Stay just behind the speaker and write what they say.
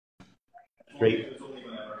Three.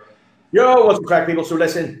 Yo, what's the crack, people? So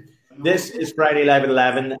listen, this is Friday Live at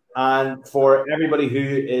 11, and for everybody who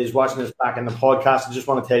is watching this back in the podcast, I just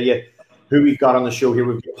want to tell you who we've got on the show here.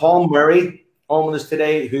 We've got Pol Murray on with us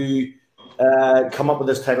today, who come up with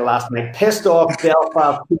this title last night. Pissed Off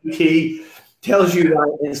Belfast PT tells you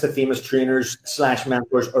that Instafamous Trainers /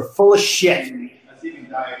 mentors are full of shit.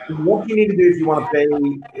 What you need to do if you want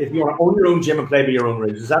to own your own gym and play by your own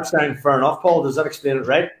rules. Does that sound fair enough, Paul? Does that explain it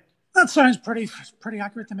right? That sounds pretty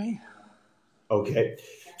accurate to me. Okay.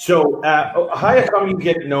 So how come you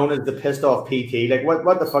get known as the Pissed Off PT? Like,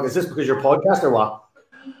 what the fuck? Is this because you're a podcast or what?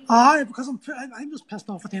 Because I'm just pissed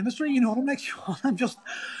off with the industry, you know what I'm like?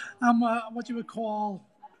 I'm what you would call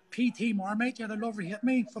PT marmite. Yeah, they love or hate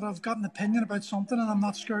me, but I've got an opinion about something and I'm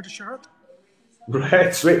not scared to share it.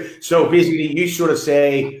 Right, sweet. So basically you sort of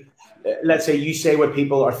say, let's say you say what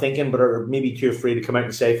people are thinking but are maybe too afraid to come out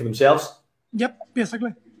and say for themselves? Yep,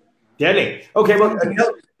 basically. Deadly. Okay, well,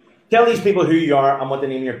 tell these people who you are and what the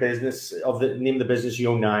name of your business, name of the business you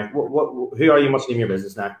own now. Who are you? What's the name of your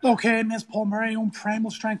business now? Okay, my name's Pol Murray. I own Primal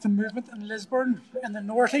Strength and Movement in Lisburn, in the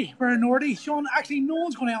Northie. We're in Northie. Sean, actually, no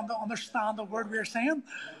one's going to understand the word we're saying.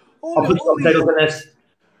 I'll put subtitles in this.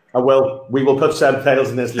 I will. We will put subtitles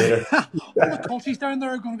in this later. All the culties down there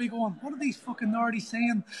are going to be going, what are these fucking Nordies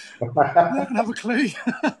saying? They're not going to have a clue.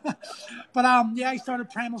 But yeah, I started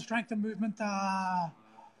Primal Strength and Movement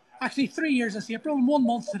actually 3 years this April. In 1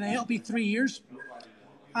 month today, it'll be 3 years.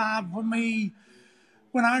 When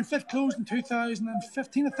Iron Fit closed in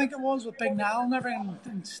 2015, I think it was, with Big Nal and everything,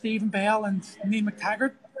 and Stephen Bell and Neil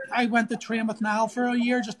McTaggart, I went to train with Nal for a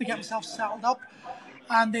year just to get myself settled up.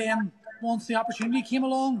 And then once the opportunity came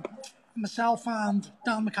along, myself and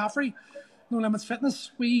Dan McCaffrey, No Limits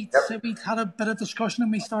Fitness, we had a bit of discussion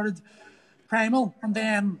and we started Primal. And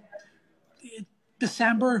then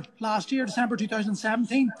December last year, December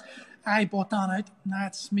 2017, I bought Dan out. And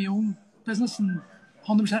that's my own business and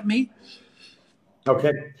 100% me.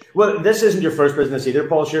 Okay. Well, this isn't your first business either,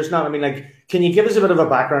 Paul. Sure, it's not. I mean, like, can you give us a bit of a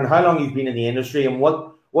background? How long you've been in the industry and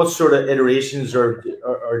what sort of iterations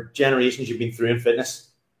or generations you've been through in fitness?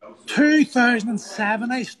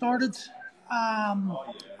 2007 I started, and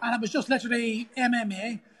it was just literally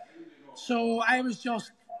MMA. So I was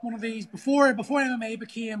just one of these before MMA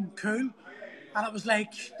became cool, and it was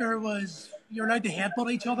like you're allowed to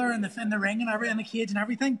headbutt each other in the ring and in the cage and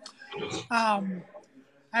everything.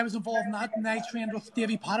 I was involved in that, and I trained with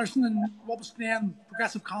Davey Patterson in what was then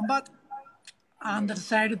Progressive Combat. And I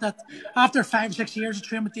decided that after 5 or 6 years of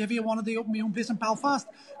training with Davey, I wanted to open my own place in Belfast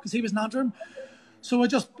because he was an interim. So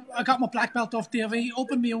I got my black belt off Davey,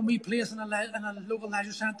 opened my own wee place in a local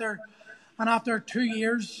leisure centre, and after 2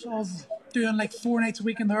 years of doing like 4 nights a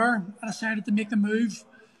week in there, I decided to make the move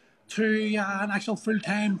to an actual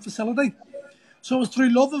full-time facility. So it was through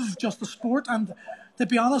love of just the sport, and to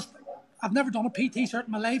be honest, I've never done a PT cert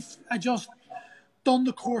in my life. I just done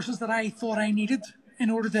the courses that I thought I needed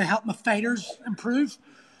in order to help my fighters improve.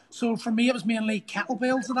 So for me, it was mainly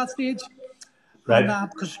kettlebells at that stage. Right.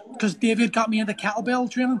 Because David got me into kettlebell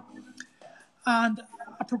training. And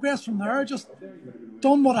I progressed from there, just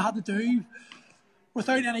done what I had to do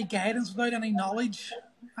without any guidance, without any knowledge.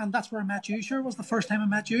 And that's where I met you, sure. It was the first time I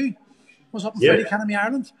met you. Was up in Friday Academy,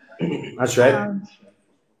 Ireland. That's right.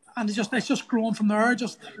 And it's just grown from there.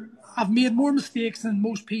 I've made more mistakes than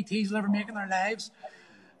most PTs will ever make in their lives.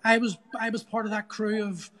 I was part of that crew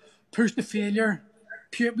of push to failure.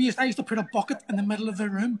 I used to put a bucket in the middle of the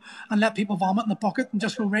room and let people vomit in the bucket and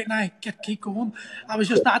just go, right now, keep going. I was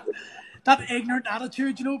just that ignorant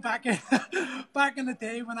attitude, you know, back in the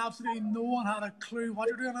day when absolutely no one had a clue what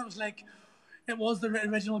you're doing. I was like, it was the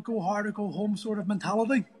original go hard or go home sort of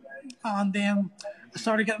mentality. And then I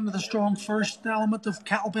started getting into the strong first element of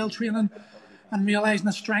kettlebell training and realising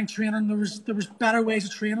that strength training, there was better ways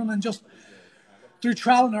of training, and just through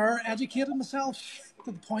trial and error, educated myself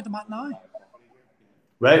to the point I'm at now.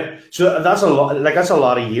 Right. So that's a lot. Like, that's a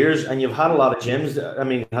lot of years, and you've had a lot of gyms. I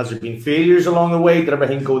mean, has there been failures along the way? Did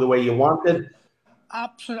everything go the way you wanted?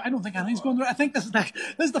 Absolutely. I don't think anything's going right. I think this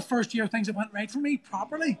is the first year things have went right for me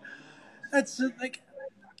properly. It's like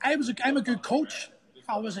I'm a good coach.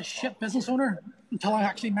 I was a shit business owner until I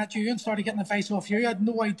actually met you and started getting advice off you. I had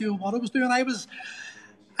no idea what I was doing. I was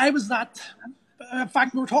that. In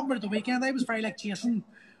fact, we were talking about it the weekend. I was very like Jason,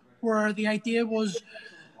 where the idea was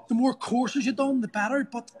the more courses you've done, the better.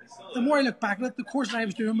 But the more I look back at it, the courses I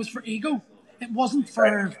was doing was for ego. It wasn't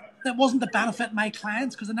to benefit my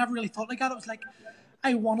clients, because I never really thought like that. It was like,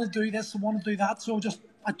 I want to do this, I want to do that, so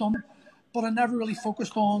I done it. But I never really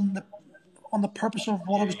focused on the purpose of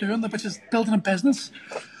what I was doing, which is building a business.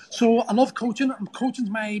 So I love coaching, and coaching's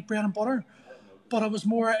my bread and butter. but it was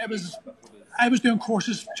more. I was doing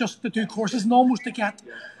courses just to do courses, and almost to get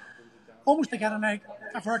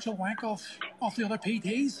a virtual wank off the other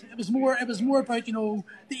PTs. It was more about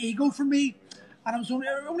the ego for me. And I was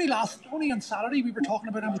only on Saturday we were talking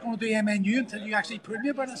about I was going to do MNU until you actually put me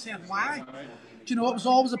about it and said why. It was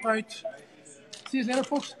always about. See you later,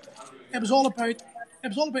 folks. It was all about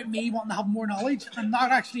me wanting to have more knowledge and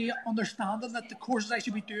not actually understanding that the courses I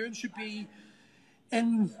should be doing should be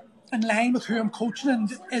in line with who I'm coaching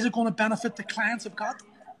and is it going to benefit the clients I've got.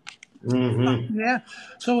 Mm-hmm. Yeah.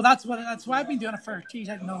 So that's why I've been doing it for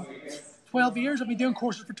 12 years. I've been doing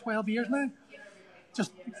courses for 12 years now.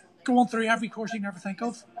 Just going through every course you can ever think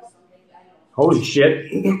of. Holy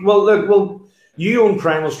shit. Well, you own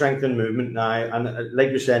Primal Strength and Movement now, and like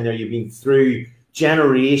you're saying there, you've been through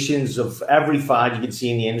generations of every fad you can see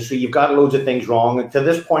in the industry. You've got loads of things wrong. And to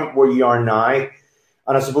this point where you are now,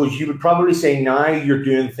 and I suppose you would probably say now you're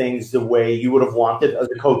doing things the way you would have wanted as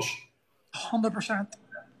a coach. 100%.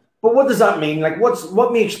 But what does that mean? Like,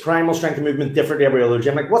 what makes Primal Strength and Movement different to every other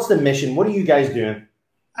gym? Like, what's the mission? What are you guys doing?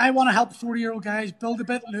 I want to help 40-year-old guys build a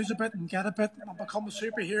bit, lose a bit, and get a bit, and become a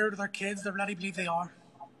superhero to their kids they really believe they are.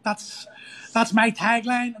 That's my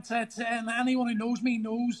tagline. And anyone who knows me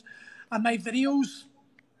knows. And my videos,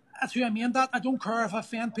 that's who I'm aimed at. I don't care if I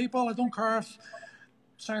offend people. I don't care if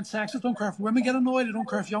sound sexist. I don't care if women get annoyed. I don't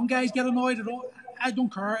care if young guys get annoyed. I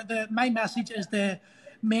don't care. My message is the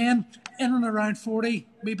men in and around 40,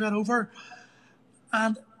 maybe a bit over,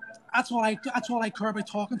 and that's all I care about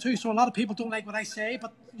talking to. So a lot of people don't like what I say,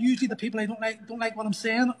 but usually the people I don't like what I'm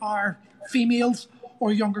saying are females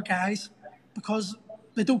or younger guys because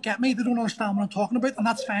they don't get me. They don't understand what I'm talking about, and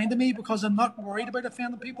that's fine to me because I'm not worried about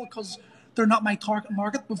offending people because they're not my target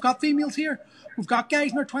market. We've got females here. We've got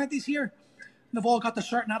guys in their 20s here. And they've all got the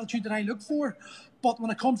certain attitude that I look for. But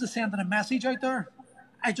when it comes to sending a message out there,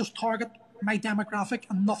 I just target my demographic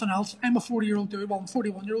and nothing else. I'm a 40-year-old dude. Well, I'm a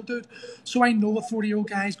 41-year-old dude. So I know what 40-year-old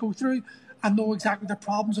guys go through. I know exactly their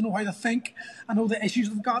problems. I know how they think. I know the issues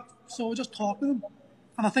they've got. So I just talk to them.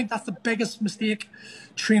 And I think that's the biggest mistake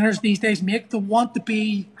trainers these days make. They want to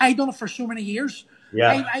be... I've done it for so many years.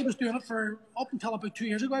 Yeah. I was doing it for... Up until about 2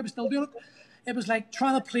 years ago, I was still doing it. It was like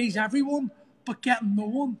trying to please everyone, but getting no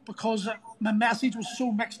one because my message was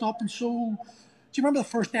so mixed up and so... Do you remember the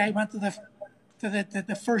first day I went to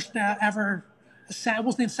the first ever... It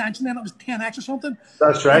wasn't Ascension then, it was 10X or something.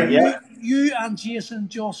 That's right, and yeah. You and Jason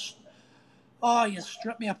just... Oh, you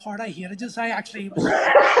stripped me apart. I hated you. I actually was...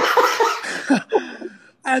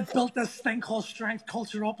 I had built this thing called strength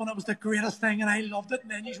culture up and it was the greatest thing and I loved it.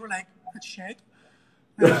 And then you were like, that's shit.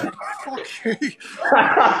 And I was like, fuck you.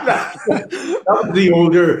 That was the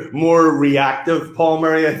older, more reactive Pol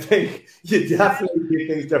Murray, I think. You definitely do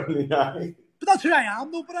things differently now. But that's who I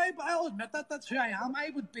am, though. But I'll admit that's who I am.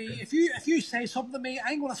 I would be if you say something to me,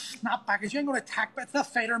 I'm going to snap back at you. I'm going to attack. But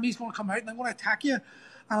that fighter in me is going to come out, and I'm going to attack you.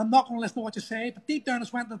 And I'm not going to listen to what you say. But deep down,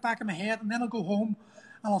 it's went to the back of my head, and then I'll go home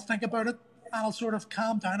and I'll think about it, and I'll sort of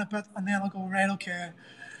calm down a bit, and then I'll go right, okay,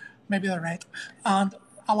 maybe they're right, and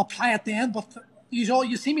I'll apply it then. But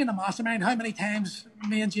you see me in the mastermind. How many times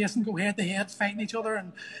me and Jason go head to head fighting each other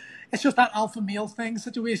and. It's just that alpha male thing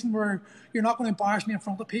situation where you're not going to embarrass me in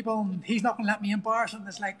front of people and he's not going to let me embarrass him.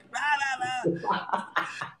 It's like, rah, rah,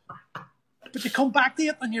 rah. But you come back to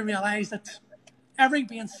it and you realise that everything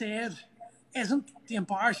being said isn't to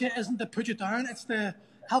embarrass you, isn't to put you down, it's to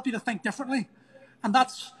help you to think differently. And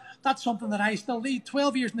that's something that I still need.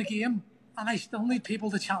 12 years in the game and I still need people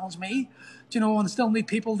to challenge me, and I still need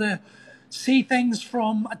people to see things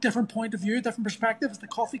from a different point of view, a different perspective. It's the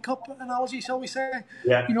coffee cup analogy, shall we say?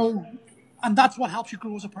 Yeah. And that's what helps you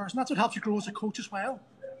grow as a person. That's what helps you grow as a coach as well.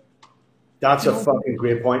 That's a fucking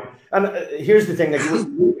great point. And here's the thing: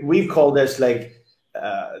 like we've called this like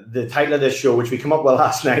the title of this show, which we come up with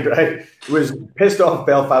last night, right? Was pissed off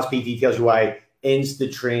Belfast PT tells you why Insta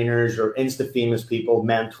trainers or Instafamous people,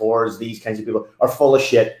 mentors, these kinds of people are full of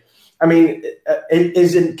shit. I mean,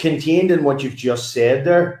 is it contained in what you've just said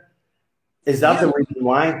there? Is that the reason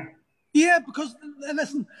why? Yeah, because,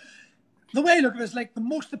 listen, the way I look at it is like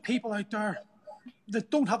most of the people out there that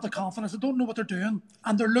don't have the confidence, they don't know what they're doing,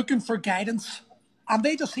 and they're looking for guidance, and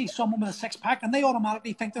they just see someone with a six-pack, and they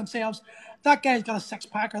automatically think to themselves, that guy's got a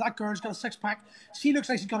six-pack, or that girl's got a six-pack, she looks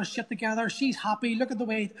like she's got her shit together, she's happy, look at the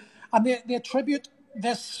way, and they attribute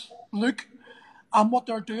this look and what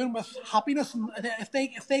they're doing with happiness, and if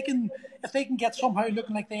they can get somehow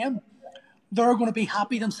looking like them, they're going to be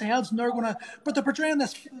happy themselves, and but they're portraying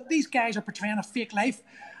this. These guys are portraying a fake life,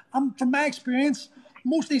 and from my experience,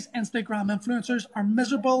 most of these Instagram influencers are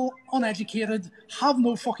miserable, uneducated, have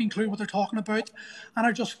no fucking clue what they're talking about, and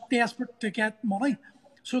are just desperate to get money.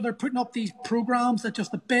 So they're putting up these programs that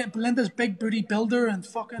just Belinda's big booty builder and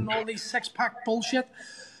fucking all these six-pack bullshit.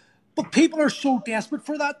 But people are so desperate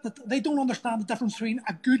for that they don't understand the difference between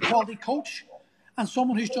a good quality coach and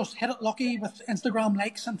someone who's just hit it lucky with Instagram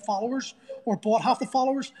likes and followers or bought half the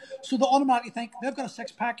followers. So they automatically think they've got a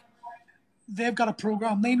six-pack, they've got a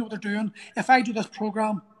program, they know what they're doing. If I do this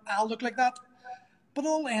program, I'll look like that. But it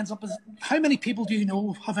all ends up as, how many people do you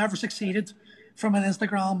know have ever succeeded from an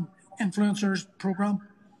Instagram influencers program?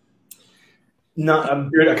 No,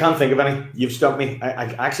 I can't think of any. You've stumped me. I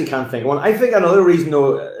actually can't think of one. I think another reason,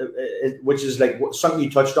 though, which is like something you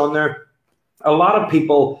touched on there, a lot of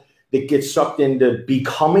people that get sucked into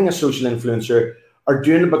becoming a social influencer are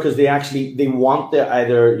doing it because they want to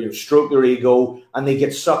either stroke their ego, and they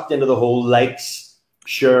get sucked into the whole likes,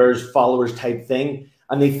 shares, followers type thing.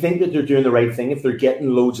 And they think that they're doing the right thing if they're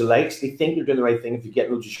getting loads of likes. They think they're doing the right thing if you get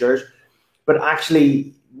loads of shares. But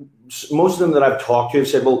actually, most of them that I've talked to have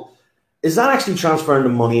said, well, is that actually transferring the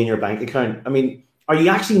money in your bank account? I mean, are you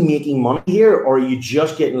actually making money here, or are you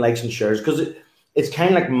just getting likes and shares? Because it's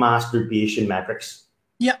kind of like masturbation metrics.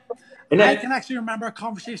 Yeah. I can actually remember a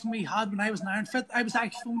conversation we had when I was in Iron Fit. I was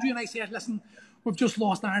actually phoned you and I said, listen, we've just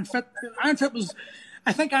lost Iron Fit.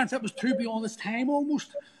 I think Iron Fit was too beyond its time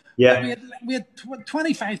almost. Yeah. We had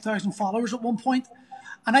 25,000 followers at one point.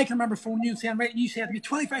 And I can remember phoning you and saying, right, you said to me,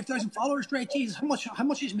 25,000 followers, right? Jesus, how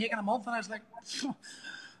much is he making a month? And I was like,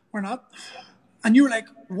 we're not. And you were like,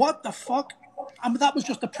 what the fuck? And that was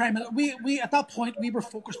just the primary. We at that point, we were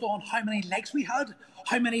focused on how many likes we had,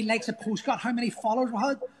 how many likes a post got, how many followers we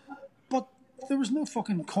had. But there was no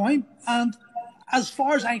fucking coin. And as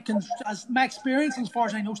far as as my experience, and as far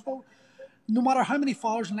as I know still, no matter how many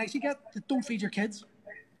followers and likes you get, don't feed your kids.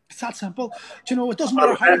 It's that simple. Do you know, it doesn't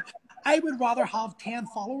matter how. I would rather have 10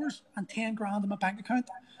 followers and 10 grand in my bank account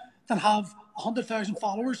than have 100,000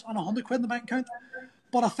 followers and 100 quid in the bank account.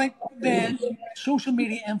 But I think the social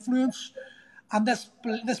media influence and this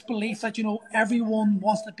belief that, everyone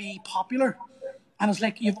wants to be popular. And it's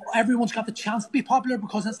like everyone's got the chance to be popular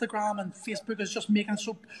because Instagram and Facebook is just making it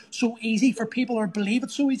so easy for people, or believe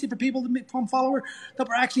it's so easy for people to become follower, that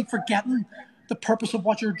we're actually forgetting the purpose of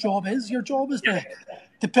what your job is. Your job is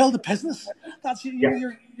to build a business. That's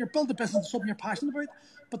you're build a business, something you're passionate about.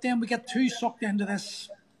 But then we get too sucked into this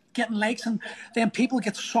getting likes, and then people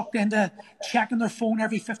get sucked into checking their phone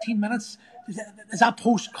every 15 minutes. Is that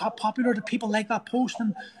post popular? Do people like that post?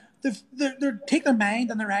 And they take their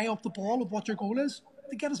mind and their eye off the ball of what your goal is,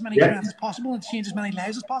 to get as many friends as possible and change as many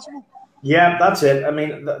lives as possible. Yeah, that's it. I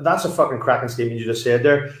mean, that's a fucking cracking statement you just said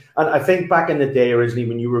there. And I think back in the day originally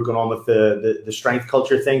when you were going on with the strength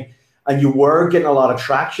culture thing, and you were getting a lot of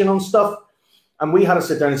traction on stuff, and we had to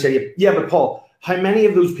sit down and say, yeah, but Paul, how many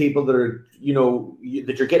of those people that are,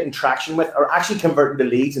 that you're getting traction with are actually converting to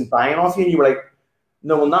leads and buying off you? And you were like,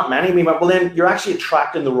 no, well, not many. I mean, well, then you're actually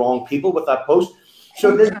attracting the wrong people with that post.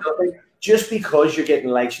 So this is nothing. Just because you're getting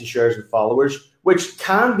likes and shares and followers, which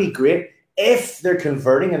can be great if they're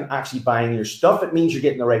converting and actually buying your stuff, it means you're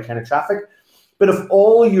getting the right kind of traffic. But if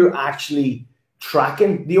all you're actually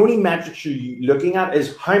tracking, the only metrics you're looking at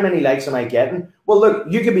is how many likes am I getting? Well, look,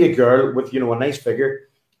 you could be a girl with, a nice figure,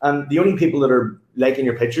 and the only people that are liking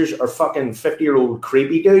your pictures are fucking 50-year-old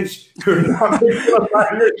creepy dudes who are not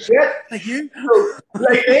buying your shit. Like you? So,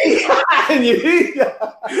 like me. And you.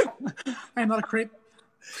 I'm not a creep.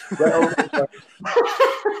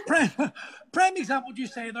 Prime example you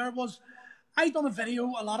say there was, I done a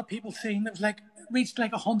video a lot of people seen that was reached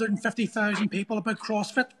 150,000 people about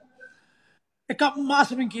CrossFit. It got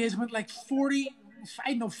massive engagement,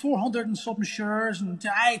 400 and something shares, and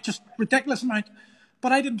just ridiculous amount.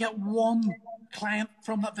 But I didn't get one client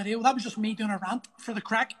from that video. That was just me doing a rant for the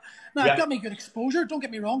crack. Now, It got me good exposure, don't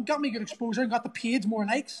get me wrong, got me good exposure and got the page more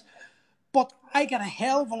likes. But I get a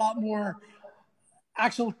hell of a lot more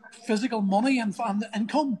actual physical money and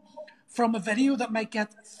income from a video that might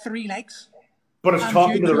get 3 likes. But it's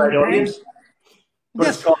talking to the right audience.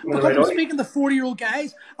 Yes, because I'm speaking to 40-year-old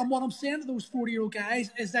guys, and what I'm saying to those 40-year-old guys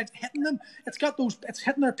is that hitting them, it's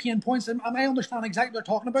hitting their pain points, and I understand exactly what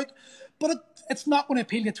they're talking about, but it's not going to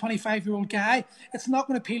appeal to a 25-year-old guy. It's not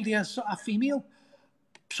going to appeal to a female.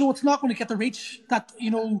 So it's not going to get the reach that,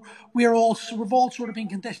 we've all sort of been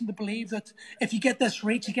conditioned to believe that if you get this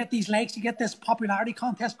reach, you get these likes, you get this popularity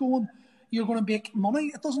contest going, you're going to make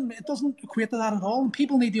money. It doesn't equate to that at all, and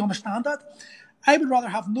people need to understand that. I would rather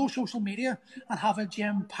have no social media and have a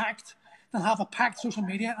gym packed than have a packed social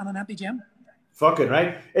media and an empty gym. Fucking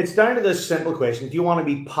right. It's down to this simple question. Do you want to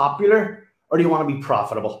be popular or do you want to be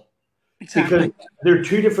profitable? Exactly. Because they're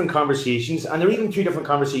two different conversations, and they're even two different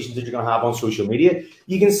conversations that you're going to have on social media.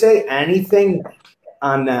 You can say anything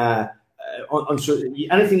on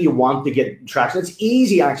anything you want to get traction. It's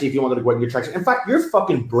easy actually if you wanted to go out and get traction. In fact, you're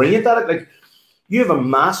fucking brilliant at it. Like, you have a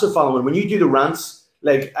massive following. When you do the rants,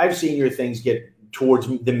 like, I've seen your things get towards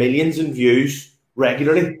the millions in views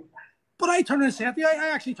regularly. But I turn and say it. I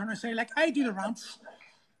actually turn and say, like, I do the rants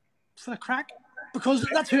for the crack, because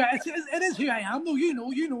that's who it is who I am. Though you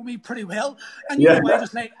know me pretty well, and you know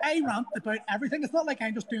I rant about everything. It's not like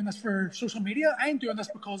I'm just doing this for social media. I'm doing this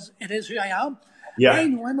because it is who I am. Yeah. I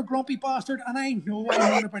know I'm a grumpy bastard, and I know I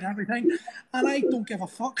moan about everything, and I don't give a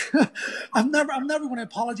fuck. I'm never going to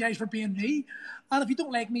apologize for being me. And if you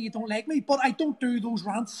don't like me, you don't like me. But I don't do those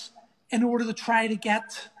rants in order to try to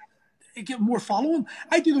get more following.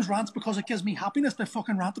 I do those rants because it gives me happiness to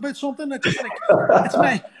fucking rant about something. It's just like, it's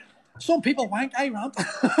my. Some people wank, I rant.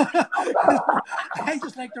 I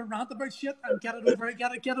just like to rant about shit and get it over,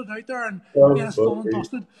 get it out there, and get it done and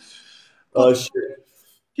dusted. But, shit.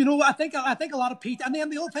 You know, I think a lot of people, and then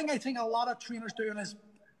the other thing I think a lot of trainers doing is,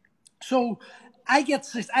 so I get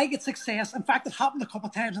success. In fact, it happened a couple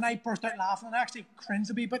of times, and I burst out laughing, and I actually cringed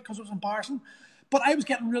a wee bit because it was embarrassing. But I was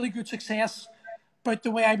getting really good success about the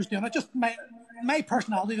way I was doing it, just my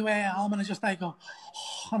personality, the way I am, and it's just like, oh,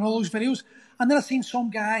 on all those videos. And then I seen some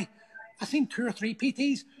guy. I seen 2 or 3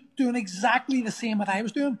 PTs doing exactly the same that I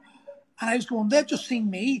was doing. And I was going, they've just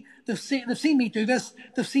seen me. They've seen me do this.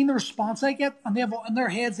 They've seen the response I get. And in their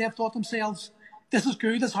heads, they've thought themselves, this is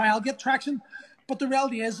good. This is how I'll get traction. But the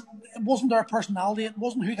reality is, it wasn't their personality. It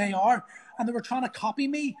wasn't who they are. And they were trying to copy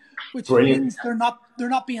me, which means they're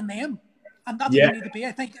not being them. And that's what they need to be.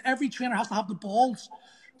 I think every trainer has to have the balls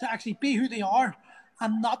to actually be who they are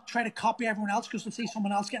and not try to copy everyone else because they see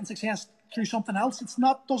someone else getting success through something else.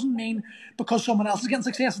 Doesn't mean because someone else is getting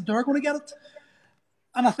success that they're going to get it.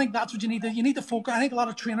 And I think that's what you need to focus. I think a lot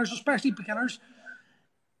of trainers, especially beginners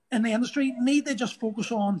in the industry, need to just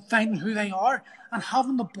focus on finding who they are and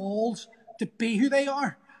having the balls to be who they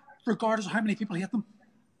are, regardless of how many people hate them.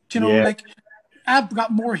 Do you know, like, I've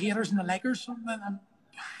got more haters than the likers, and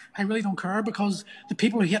I really don't care, because the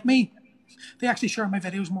people who hate me, they actually share my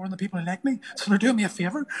videos more than the people who like me, so they're doing me a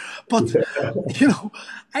favour. But you know,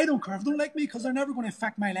 I don't care if they don't like me, because they're never going to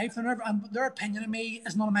affect my life. And their opinion of me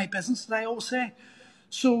is none of my business, that I always say.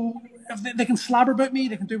 So if they can slabber about me,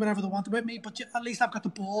 they can do whatever they want about me, but at least I've got the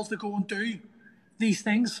balls to go and do these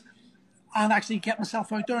things and actually get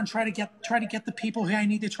myself out there and try to get the people who I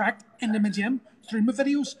need to attract into my gym through my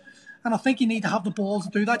videos. And I think you need to have the balls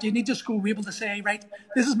to do that. You need to just go able to say, right,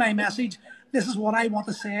 this is my message, this is what I want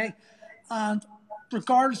to say, and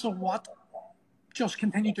regardless of what, just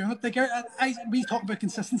continue doing it. Like we talk about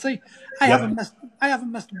consistency. I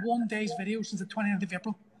haven't missed one day's video since the 29th of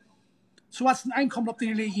April. So I'm coming up to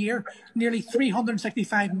nearly a year, nearly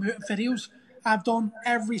 365 videos I've done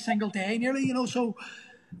every single day, nearly, you know. So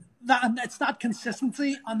and it's that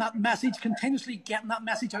consistency and that message, continuously getting that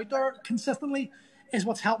message out there consistently, is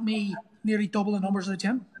what's helped me nearly double the numbers of the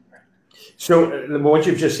gym. So what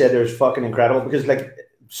you've just said there is fucking incredible, because like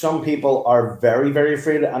some people are very, very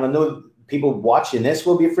afraid, and I know people watching this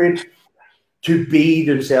will be afraid to be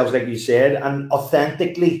themselves, like you said, and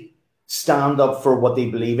authentically stand up for what they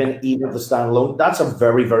believe in, even if they stand alone. That's a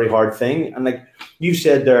very, very hard thing. And like you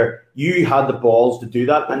said there, you had the balls to do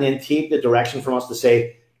that and then take the direction from us to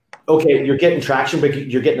say, okay, you're getting traction, but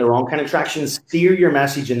you're getting the wrong kind of traction. Steer your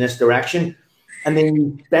message in this direction. And then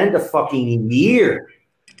you spend a fucking year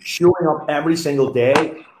showing up every single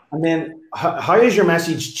day. And then how has your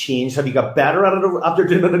message changed? Have you got better at it after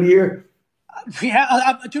doing it in a year?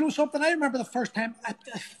 Yeah, do you know something? I remember the first time,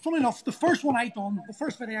 funny enough, the first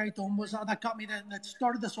video I done was that got me, that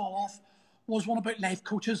started this all off, was one about life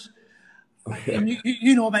coaches. Okay. And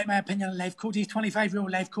you know about my opinion on life coaches,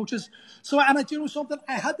 25-year-old life coaches. So, and do you know something?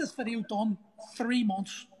 I had this video done 3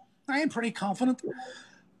 months. I am pretty confident.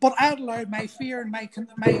 But I had allowed my fear and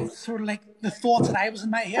my sort of like the thoughts that I was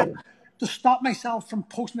in my head to stop myself from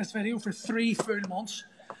posting this video for 3 full months.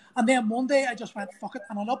 And then one day I just went, fuck it,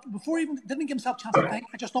 and I before even didn't give myself a chance to think,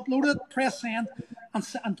 I just uploaded it, pressed send,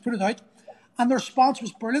 and put it out. And the response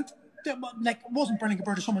was brilliant. It wasn't brilliant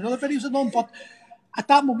compared to some of the other videos I've done, but at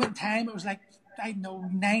that moment in time, it was like, I don't know,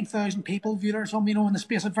 9,000 people viewed it or something, you know, in the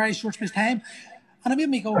space of very short space of time. And it made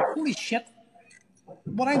me go, holy shit,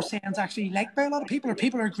 what I'm saying is actually liked by a lot of people, or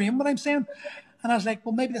people are agreeing with what I'm saying. And I was like,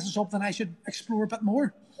 well, maybe this is something I should explore a bit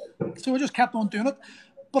more. So I just kept on doing it.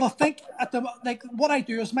 But I think what I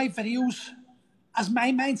do is my videos, as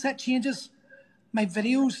my mindset changes, my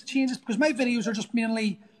videos changes, because my videos are just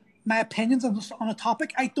mainly my opinions on a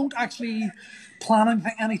topic. I don't actually plan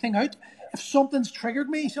anything out. If something's triggered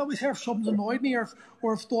me, shall we say, if something's annoyed me, or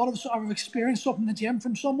I've thought of, or I've experienced something in the gym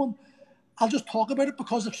from someone, I'll just talk about it,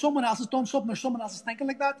 because if someone else has done something or someone else is thinking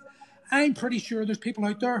like that, I'm pretty sure there's people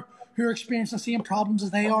out there who are experiencing the same problems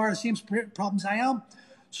as they are, the same problems I am.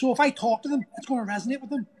 So if I talk to them, it's going to resonate with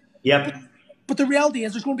them. Yep. But the reality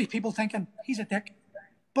is, there's going to be people thinking he's a dick.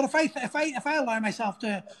 But if I allow myself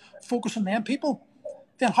to focus on them people,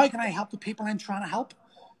 then how can I help the people I'm trying to help?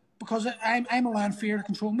 Because I'm allowing fear to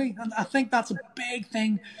control me, and I think that's a big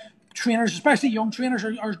thing. Trainers, especially young trainers,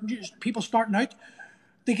 or people starting out,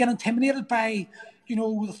 they get intimidated by,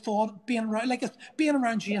 the thought of being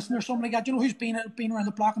around Jason or something like that, who's been around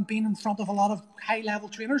the block and been in front of a lot of high level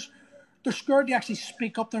trainers. They're scared to actually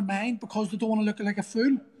speak up their mind because they don't want to look like a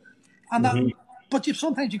fool. And but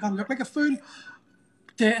sometimes you got to look like a fool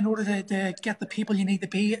in order to get the people you need to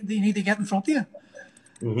get in front of you.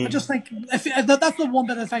 I just think that's the one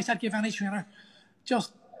bit of advice I'd give any trainer.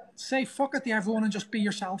 Just say fuck it to everyone and just be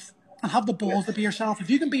yourself, and have the balls to be yourself. If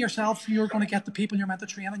you can be yourself, you're going to get the people you're meant to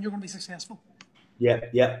train, and you're going to be successful. Yeah,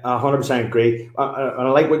 100% agree. And I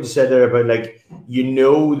like what you said there about, like,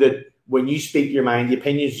 that when you speak your mind, the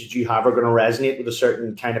opinions that you have are going to resonate with a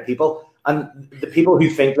certain kind of people. And the people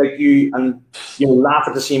who think like you and laugh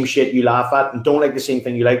at the same shit you laugh at and don't like the same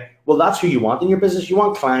thing you like, well, that's who you want in your business. You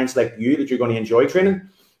want clients like you that you're going to enjoy training.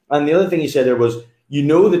 And the other thing you said there was,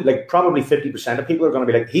 that like probably 50% of people are going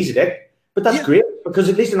to be like, he's a dick. But that's great, because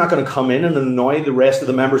at least they're not going to come in and annoy the rest of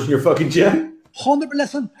the members in your fucking gym. 100%.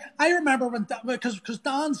 Listen, I remember because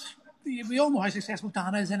Dan's, we all know how successful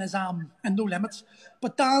Dan is in his in No Limits,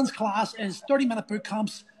 but Dan's class is 30-minute boot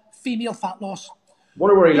camps, female fat loss.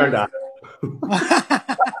 Wonder where he learned that.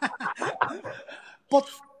 But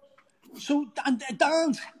so, and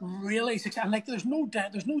Dan's really successful. Like, there's no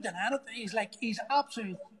denying it. He's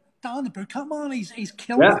absolute Dan the boot camp man. He's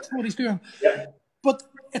killing it, what he's doing. Yeah. But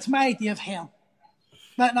it's my idea of hell.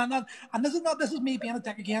 And this is me being a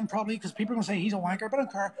dick again, probably, because people are going to say he's a wanker, but I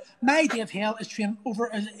don't care. My idea of hell is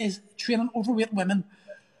training overweight women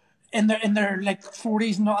in their like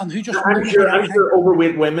 40s and who just. I'm sure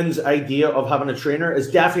overweight women's idea of having a trainer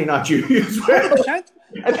is definitely not you as well. 100%.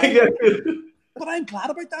 I think that's. But I'm glad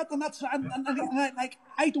about that, and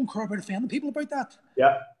I don't care about offending people about that.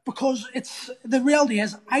 Yeah. Because the reality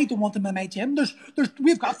is, I don't want them in my gym.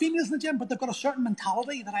 We've got females in the gym, but they've got a certain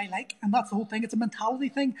mentality that I like, and that's the whole thing. It's a mentality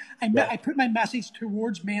thing. I put my message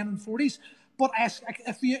towards men in 40s, but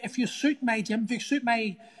if you suit my gym,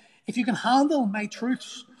 if you can handle my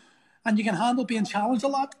truths, and you can handle being challenged a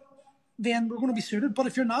lot, then we're going to be suited. But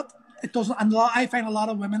if you're not, it doesn't. And I find a lot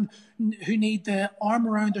of women who need the arm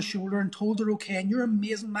around their shoulder and told they're okay, and you're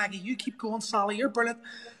amazing, Maggie. You keep going, Sally. You're brilliant.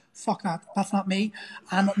 Fuck that. That's not me,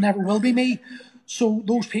 and it never will be me. So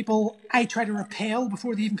those people, I try to repel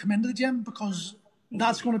before they even come into the gym, because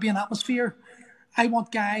that's going to be an atmosphere. I want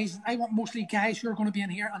mostly guys who are going to be in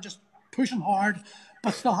here and just pushing hard,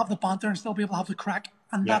 but still have the banter and still be able to have the crack.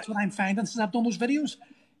 And that's what I'm finding since I've done those videos.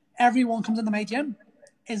 Everyone comes into my gym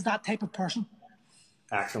is that type of person.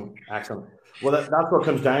 Excellent. Well, that's what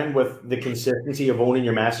comes down with the consistency of owning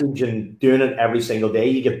your message and doing it every single day.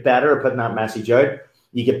 You get better at putting that message out.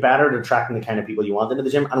 You get better at attracting the kind of people you want into the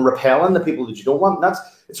gym and repelling the people that you don't want.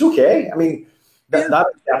 It's okay. I mean, that's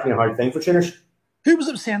definitely a hard thing for trainers. Who was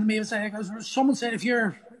it saying to me? It was like, someone said, if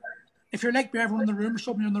you're like everyone in the room or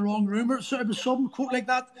something, you're in the wrong room, or it was some quote like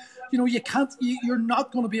that. You're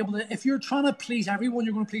not going to be able to, if you're trying to please everyone,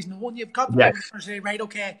 you're going to please no one. You've got to say, right,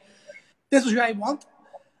 okay, this is who I want.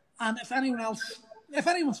 And if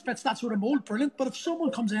anyone fits that sort of mold, brilliant. But if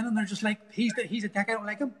someone comes in and they're just like, he's a dick, I don't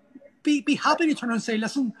like him, be happy to turn around and say,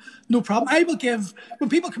 listen, no problem. I will give, when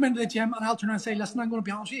people come into the gym, and I'll turn around and say, listen, I'm going to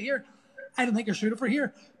be honest with you here. I don't think you're suited for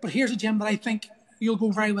here, but here's a gym that I think you'll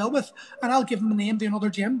go very well with. And I'll give them a name to another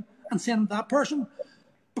gym and send them that person,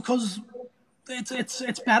 because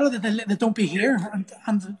it's better that they don't be here,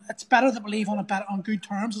 and it's better that we leave on good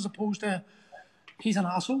terms as opposed to he's an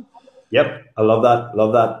asshole. Yep, I love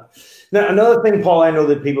that. Now, another thing, Paul, I know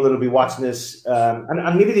that people that will be watching this,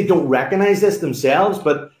 and maybe they don't recognize this themselves,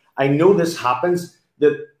 but I know this happens,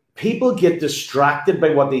 that people get distracted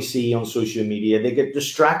by what they see on social media. They get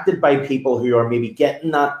distracted by people who are maybe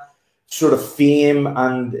getting that sort of fame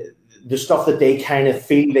and the stuff that they kind of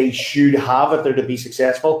feel they should have if they're to be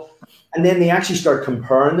successful. And then they actually start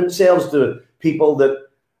comparing themselves to people that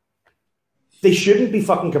they shouldn't be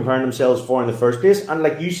fucking comparing themselves for in the first place. And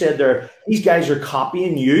like you said there, these guys are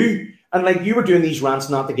copying you. And like you were doing these rants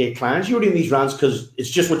not to get clients. You were doing these rants because it's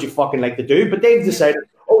just what you fucking like to do. But they've decided,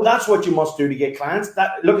 oh, that's what you must do to get clients.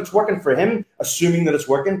 Look, it's working for him, assuming that it's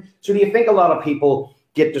working. So do you think a lot of people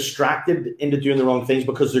get distracted into doing the wrong things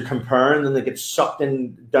because they're comparing and they get sucked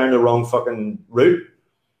down the wrong fucking route?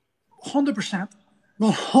 100%.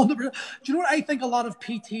 Well, 100%. Do you know what? I think a lot of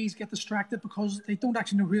PTs get distracted because they don't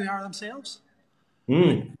actually know who they are themselves.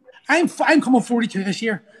 I'm coming 42 this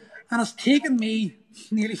year, and it's taken me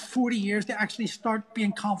nearly 40 years to actually start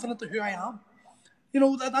being confident of who I am. You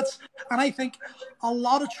know, and I think a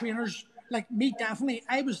lot of trainers, like me, definitely,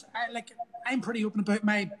 I'm pretty open about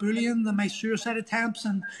my bullying and my suicide attempts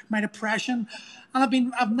and my depression,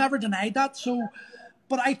 and I've never denied that. So,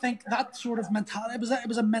 but I think that sort of mentality, it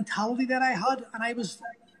was a mentality that I had, and I was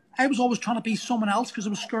always trying to be someone else because I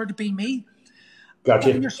was scared to be me.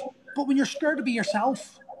 Gotcha. But when you're scared to be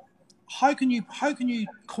yourself, how can you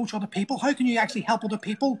coach other people? How can you actually help other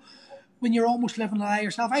people when you're almost living a lie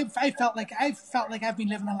yourself? I felt like I've been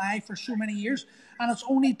living a lie for so many years, and it's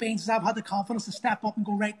only been since I've had the confidence to step up and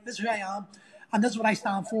go, right, this is who I am, and this is what I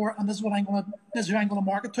stand for, and this is who I'm gonna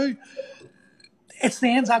market to. It's the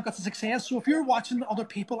ends I've got to success. So if you're watching other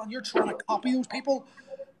people and you're trying to copy those people,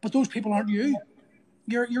 but those people aren't you,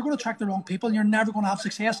 you're going to attract the wrong people, and you're never going to have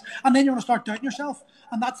success. And then you're going to start doubting yourself,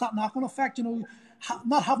 and that's not going to affect, you know,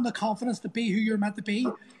 not having the confidence to be who you're meant to be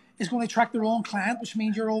is going to attract the wrong client, which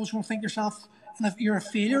means you're always going to think yourself, and if you're a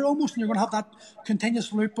failure almost, and you're going to have that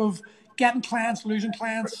continuous loop of getting clients, losing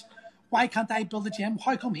clients. Why can't I build a gym?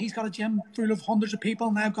 How come he's got a gym full of hundreds of people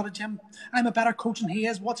and I've got a gym? I'm a better coach than he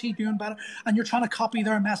is. What's he doing better? And you're trying to copy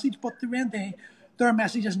their message, but at the end of the day, their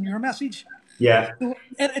message isn't your message. Yeah. So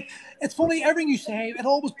it's funny, everything you say, it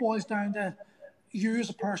always boils down to you as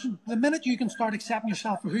a person. The minute you can start accepting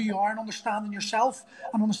yourself for who you are and understanding yourself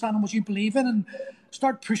and understanding what you believe in and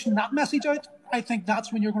start pushing that message out, I think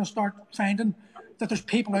that's when you're going to start finding that there's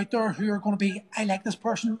people out there who are going to be, I like this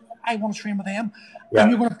person, I want to train with them. Yeah.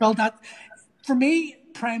 And you're going to build that. For me,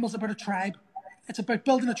 Primal's about a tribe. It's about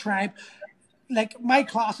building a tribe. Like my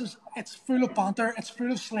classes, it's full of banter, it's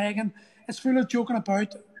full of slagging, it's full of joking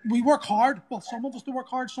about. We work hard. Well, some of us do work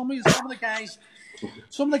hard. Some of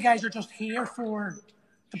the guys are just here for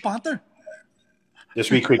the banter.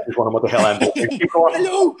 This wee creature's wondering what the hell I'm doing. Keep going.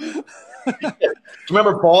 Hello. Do you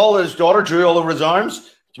remember Paul, his daughter, drew all over his arms? Do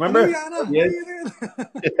you remember? Hello, Anna. Yeah.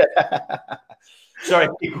 Sorry,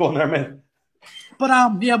 keep going there, man. But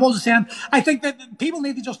yeah, what was I saying? I think that people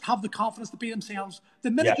need to just have the confidence to be themselves.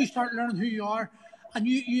 The minute you start learning who you are, and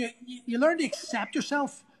you learn to accept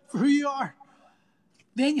yourself for who you are,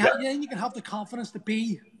 then you can have the confidence to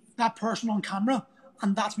be that person on camera,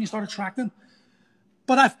 and that's when you start attracting.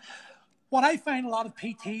 But what I find a lot of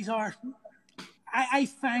PTs are, I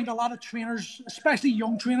find a lot of trainers, especially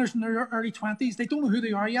young trainers in their early 20s, they don't know who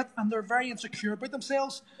they are yet, and they're very insecure about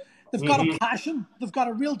themselves. They've got a passion. They've got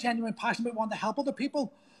a real genuine passion about wanting to help other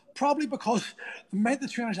people, probably because the amount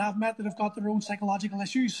of trainers I've met that have got their own psychological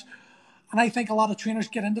issues. And I think a lot of trainers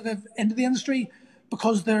get into the industry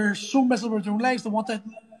because they're so miserable with their own lives.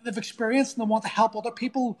 They've experienced and they want to help other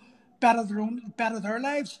people better their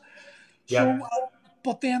lives. Yeah. So,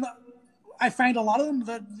 but then I find a lot of them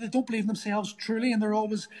that they don't believe in themselves truly, and they're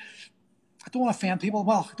always, I don't want to offend people.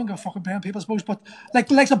 Well, I don't give a fuck about people, I suppose, but like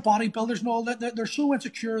the likes of bodybuilders and all that, they're so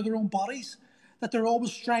insecure of their own bodies that they're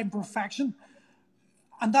always striving for perfection.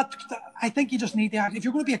 And that I think you just need to, if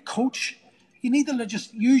you're going to be a coach, you need to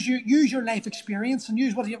just use your life experience and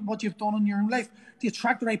use what you've done in your own life to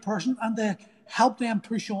attract the right person and to help them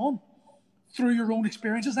push on through your own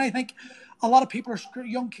experiences. And I think a lot of people are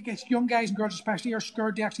young guys and girls especially are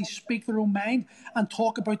scared to actually speak their own mind and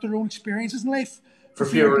talk about their own experiences in life for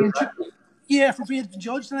fear of being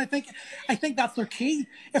judged. And I think that's their key.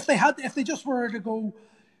 If they just were to go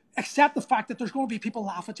accept the fact that there's going to be people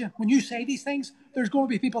laugh at you when you say these things, there's going to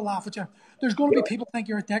be people laugh at you. There's going to be people think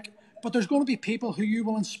you're a dick, but there's going to be people who you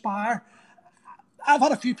will inspire. I've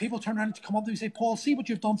had a few people turn around and come up to me and say, Paul, see what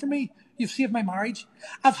you've done for me. You've saved my marriage.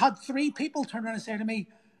 I've had 3 people turn around and say to me,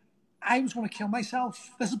 I was going to kill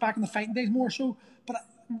myself. This is back in the fighting days more so, but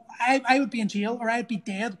I would be in jail, or I'd be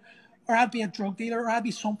dead, or I'd be a drug dealer, or I'd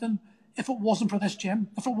be something if it wasn't for this gym,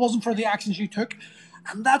 if it wasn't for the actions you took.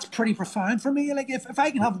 And that's pretty profound for me. Like if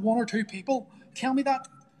I can have 1 or 2 people tell me that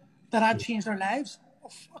I'd change their lives, oh,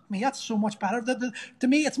 fuck me, that's so much better. To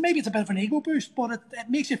me, it's a bit of an ego boost, but it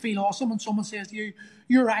makes you feel awesome when someone says to you,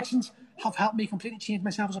 your actions have helped me completely change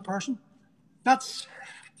myself as a person. That's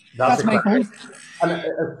my goal. And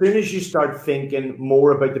as soon as you start thinking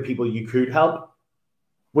more about the people you could help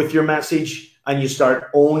with your message, and you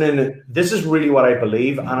start owning, this is really what I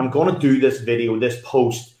believe, and I'm going to do this video, this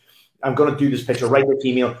post, I'm going to do this picture, write this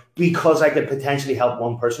email, because I could potentially help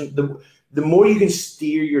one person. The more you can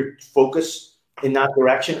steer your focus in that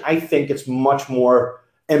direction, I think it's much more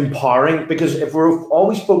empowering, because if we're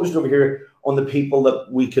always focused over here on the people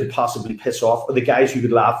that we could possibly piss off, or the guys who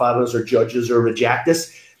could laugh at us or judge us or reject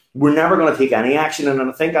us, we're never going to take any action. And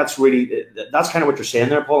I think that's kind of what you're saying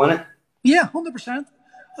there, Paul, isn't it? Yeah, 100%.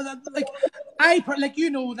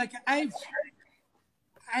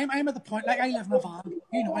 I'm at the point, like, I live in a van,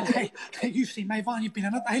 you know, you've seen my van, you've been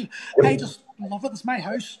in it, I just love it, it's my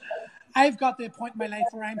house. I've got the point in my life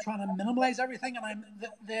where I'm trying to minimize everything, and I'm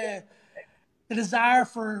the desire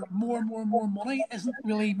for more and more and more money isn't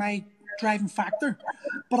really my driving factor.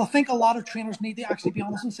 But I think a lot of trainers need to actually be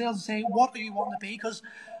honest themselves and say, what do you want to be? Because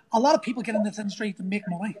a lot of people get in this industry to make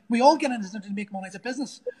money. We all get in this industry to make money. It's a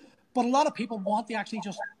business. But a lot of people want to actually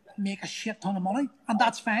just make a shit ton of money. And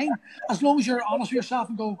that's fine. As long as you're honest with yourself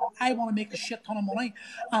and go, I want to make a shit ton of money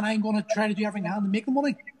and I'm going to try to do everything I can to make the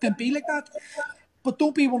money, then be like that. But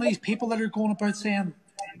don't be one of these people that are going about saying,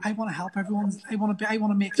 I want to help everyone. I want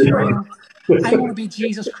to make sure, you know, I want to be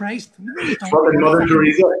Jesus Christ. No, you don't. Mother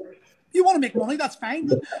Teresa. You want to make money, that's fine.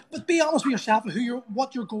 But be honest with yourself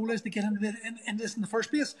what your goal is to get into this in the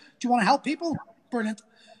first place. Do you want to help people? Brilliant.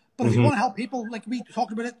 But if you want to help people, like we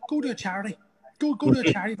talked about it, go to a charity. Go to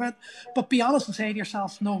a charity event. But be honest and say to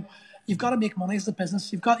yourself, no, you've got to make money as a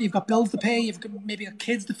business. You've got bills to pay. You've got maybe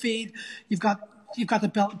kids to feed. You've got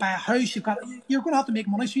to buy a house. You're going to have to make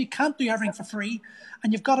money, so you can't do everything for free.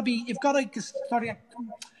 And you've got to start to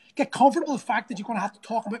get comfortable with the fact that you're going to have to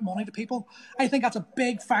talk about money to people. I think that's a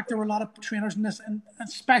big factor with a lot of trainers in this, and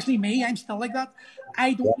especially me. I'm still like that.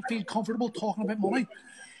 I don't feel comfortable talking about money.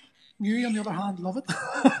 You, on the other hand, love it.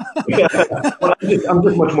 Yeah. Well, I'm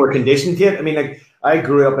just much more conditioned to it. I mean, like, I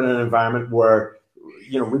grew up in an environment where,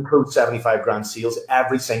 you know, we closed 75 grand sales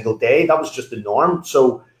every single day. That was just the norm.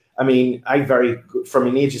 So, I mean, from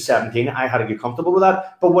an age of 17, I had to get comfortable with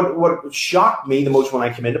that. But what shocked me the most when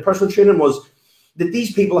I came into personal training was that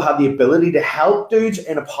these people had the ability to help dudes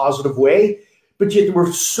in a positive way, but yet they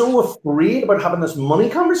were so afraid about having this money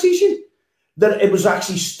conversation that it was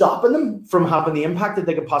actually stopping them from having the impact that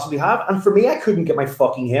they could possibly have. And for me, I couldn't get my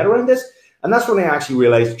fucking head around this. And that's when I actually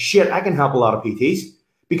realized, shit, I can help a lot of PTs,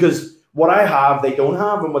 because what I have, they don't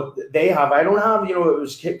have, and what they have, I don't have. You know, it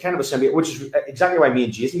was kind of a symbiote, which is exactly why me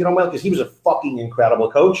and Jason get on well, because he was a fucking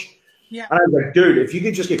incredible coach. Yeah. And I was like, dude, if you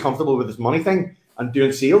could just get comfortable with this money thing and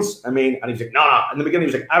doing sales, I mean, and he was like, nah. In the beginning,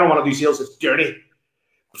 he was like, I don't want to do sales, it's dirty.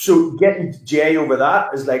 So getting Jay over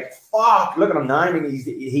that is like, fuck, look at him now. I mean,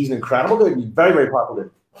 he's an incredible dude. He's very, very popular.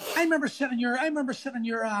 I remember sitting your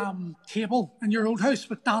table in your old house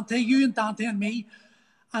with Dante, you and Dante and me,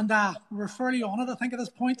 and we're fairly on it, I think, at this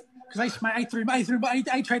point, because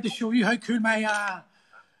I tried to show you how cool my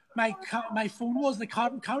phone was. The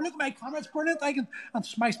camera, look at my camera, it's brilliant. I can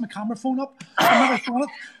smash my camera phone up. I remember throwing it,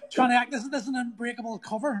 trying to act, this is an unbreakable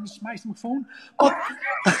cover, and smash my phone. But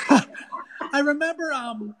I remember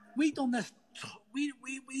we done this. We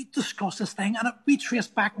discussed this thing, and we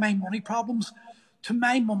traced back my money problems to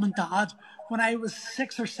my mum and dad when I was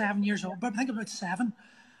 6 or 7 years old. But I think about 7,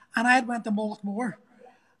 and I had went to Mulletmore,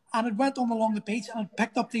 and I went on along the beach, and I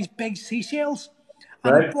picked up these big seashells,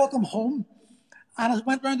 and I brought them home, and I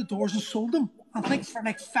went round the doors and sold them. I think for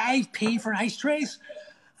like 5p for ice trays.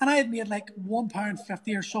 And I had made like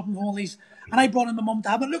 £1.50 or something from all these. And I brought in my mum and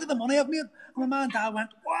dad, but look at the money I've made. And my mum and dad went,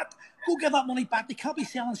 what? Go give that money back. They can't be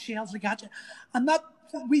selling shells like that. And that,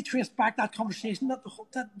 we traced back that conversation.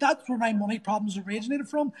 That's where my money problems originated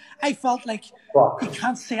from. I felt like you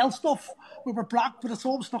can't sell stuff. We were blocked, but it's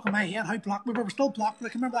all stuck in my head how blocked we were. We're still blocked, but I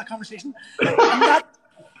can remember that conversation. And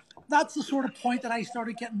that's the sort of point that I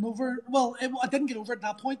started getting over. Well, I didn't get over at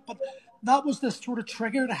that point, but that was the sort of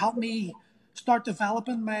trigger to help me start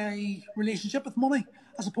developing my relationship with money,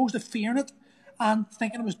 as opposed to fearing it and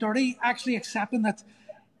thinking it was dirty. Actually accepting that,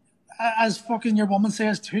 as fucking your woman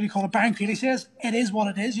says, who do you call it, Baron Creedy says, it is what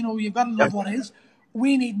it is. You know, you've got to love what it is.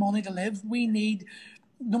 We need money to live. We need,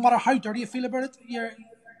 no matter how dirty you feel about it,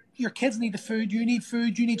 your kids need the food, you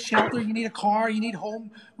need shelter, you need a car, you need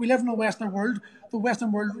home. We live in a Western world. The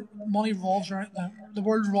Western world, money revolves around, the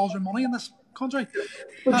world revolves around money in this country.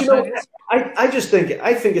 But you know, I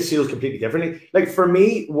think of sales completely differently. Like, for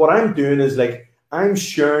me, what I'm doing is like, I'm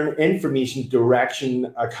sharing information,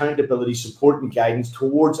 direction, accountability, support, and guidance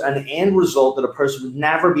towards an end result that a person would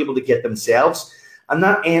never be able to get themselves. And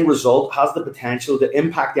that end result has the potential to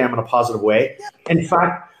impact them in a positive way. In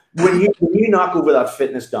fact, when you knock over that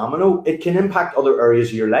fitness domino, it can impact other areas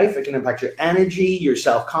of your life. It can impact your energy, your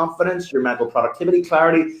self-confidence, your mental productivity,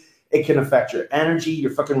 clarity. It can affect your energy,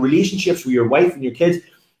 your fucking relationships with your wife and your kids.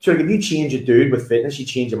 So like, if you change a dude with fitness, you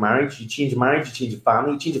change a marriage, you change a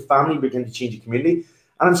family, you begin to change a community.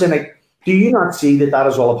 And I'm saying, like, do you not see that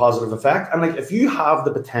is all a positive effect? And like, if you have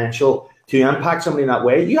the potential to impact somebody in that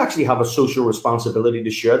way, you actually have a social responsibility to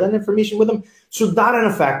share that information with them. So that, in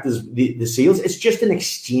effect, is the sales. It's just an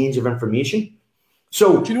exchange of information.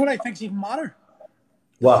 So, do you know what I think is even matter?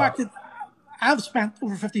 What? The fact that I've spent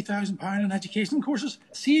over £50,000 in education courses.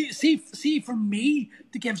 See, for me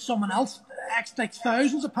to give someone else like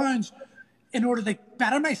thousands of pounds in order to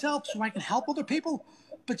better myself so I can help other people.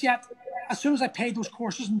 But yet, as soon as I paid those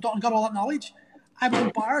courses and got all that knowledge, I was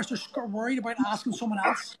embarrassed or worried about asking someone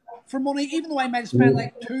else for money, even though I might have spent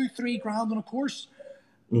like 2-3 grand on a course.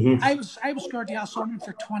 I was scared to ask someone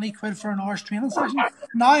for 20 quid for an hour's training session.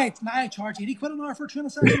 Now I charge 80 quid an hour for a training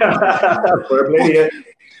session. But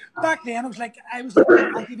back then, I was like,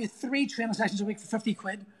 I'll give you 3 training sessions a week for 50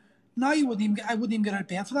 quid. Now I wouldn't even get out of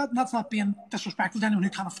bed for that, and that's not being disrespectful to anyone who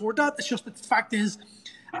can't afford that. It's just that the fact is,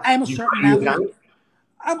 I'm a certain level.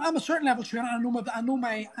 I'm a certain level trainer. I know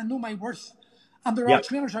my worth, and there are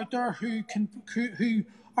trainers out there who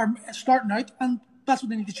are starting out, and that's what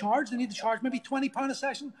they need to charge. They need to charge maybe £20 a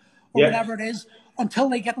session or whatever it is until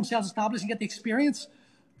they get themselves established and get the experience.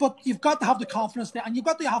 But you've got to have the confidence there, and you've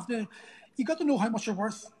got to know how much you're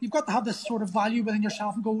worth. You've got to have this sort of value within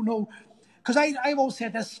yourself and go, no, because I've always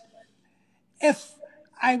said this. If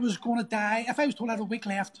I was going to die, if I was told I had a week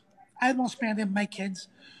left, I'd want to spend it with my kids.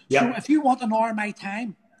 So if you want an hour of my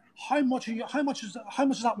time, how much is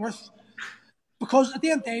that worth? Because at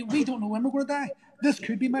the end of the day, we don't know when we're going to die. This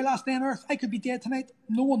could be my last day on earth. I could be dead tonight.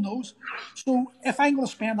 No one knows. So if I'm going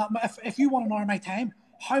to spend that, if you want an hour of my time,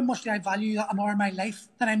 how much do I value that an hour of my life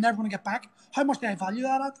that I'm never going to get back? How much do I value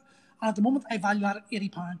that at? And at the moment, I value that at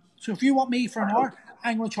 £80. So if you want me for an hour,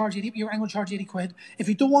 I'm going to charge 80. I'm going to charge 80 quid. If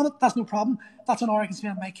you don't want it, that's no problem. That's an hour I can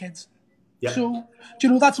spend with my kids. Yep. So, do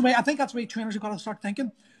you know, that's the way, I think that's the way trainers have got to start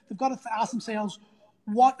thinking. They've got to ask themselves,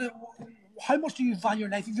 how much do you value your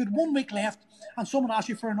life? If you had 1 week left and someone asked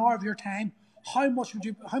you for an hour of your time, how much would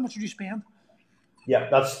you spend? Yeah,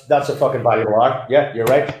 that's a fucking valuable hour. Yeah, you're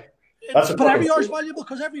right. But every hour is valuable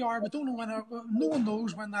because every hour we don't know no one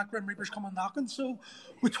knows when that Grim Reaper's coming knocking, so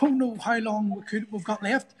we don't know how long we've got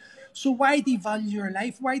left. So why devalue your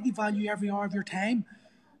life? Why devalue every hour of your time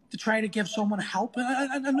to try to give someone help?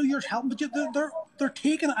 And I know you're helping, but they're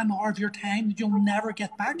taking an hour of your time that you'll never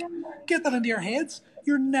get back. Get that into your heads.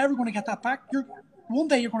 You're never going to get that back. One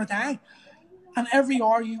day you're going to die, and every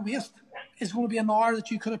hour you waste is going to be an hour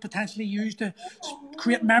that you could have potentially used to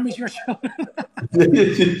create memories of your children.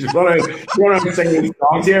 You want to sing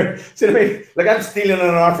songs here? See what I mean? Like, I'm stealing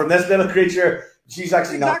an hour from this little creature. She's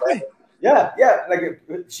actually not well. Yeah. Like,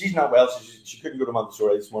 she's not well, so she couldn't go to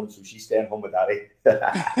Montessori this morning, so she's staying home with Daddy.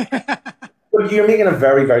 But you're making a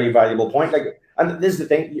very, very valuable point. Like, and this is the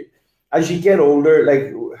thing: as you get older,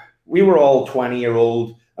 like we were all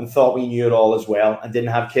 20-year-old and thought we knew it all as well, and didn't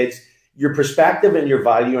have kids. Your perspective and your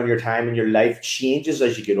value on your time and your life changes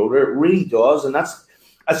as you get older. It really does. And that's,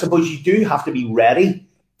 I suppose you do have to be ready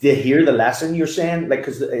to hear the lesson you're saying, like,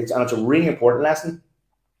 because it's a really important lesson.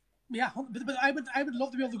 Yeah, but I would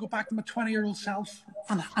love to be able to go back to my 20-year-old self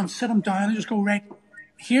and sit him down and just go, right,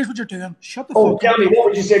 here's what you're doing. Shut the fuck up. Tell me, what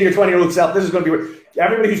would you say to your 20-year-old self? This is going to be,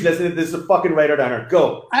 everybody who's listening, this is a fucking writer downer.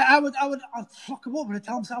 Go. What would I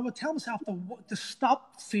tell myself? I would tell myself to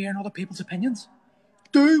stop fearing other people's opinions.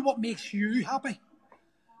 Do what makes you happy,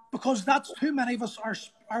 because that's too many of us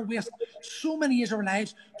are wasting so many years of our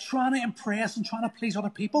lives trying to impress and trying to please other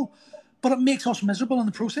people, but it makes us miserable in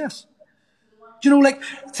the process. Do you know, like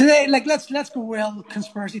today, like let's go well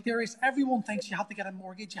conspiracy theories. Everyone thinks you have to get a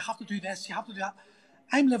mortgage, you have to do this, you have to do that.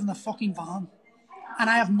 I'm living a fucking van, and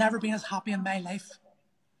I have never been as happy in my life.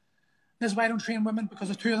 This is why I don't train women, because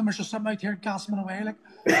the two of them are just sitting out here gasping away, like.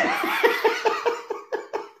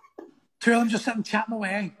 Two of them just sitting chatting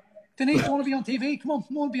away. Denise, do you want to be on TV? Come on,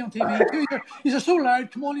 be on TV. You're so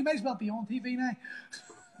loud. Come on, you might as well be on TV now.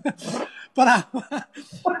 but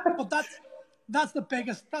that's the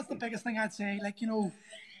biggest thing I'd say. Like, you know,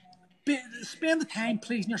 spend the time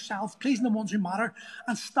pleasing yourself, pleasing the ones who matter,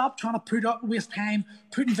 and stop trying to waste time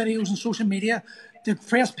putting videos on social media to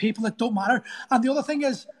impress people that don't matter. And the other thing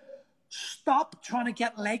is, stop trying to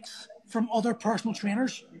get likes from other personal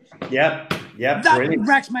trainers. Yeah. That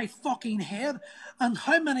wrecks my fucking head. And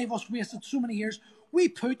how many of us wasted so many years? We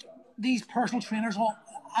put these personal trainers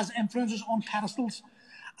as influencers on pedestals.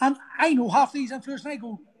 And I know half these influencers, and I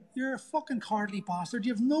go, you're a fucking cowardly bastard.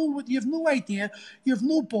 You have no idea. You have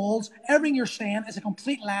no balls. Everything you're saying is a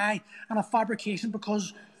complete lie and a fabrication,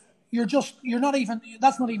 because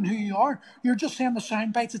that's not even who you are. You're just saying the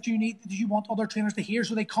sound bites that you want other trainers to hear,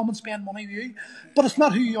 so they come and spend money with you. But it's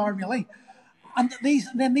not who you are really. And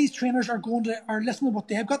these trainers are listening to what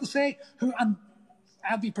they've got to say. And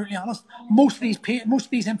I'll be brutally honest, most of these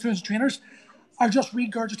influencer trainers are just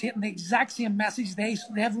regurgitating the exact same message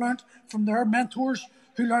they've learned from their mentors,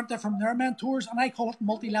 who learned it from their mentors. And I call it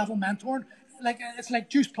multi-level mentoring. Like, it's like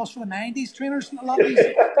Juice Plus for the mind. These trainers, a lot of these,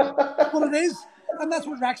 what it is. And that's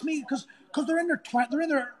what wrecks me, because they're in their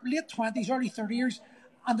late 20s, early 30s,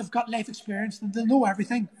 and they've got life experience and they know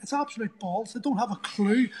everything. It's absolute balls. They don't have a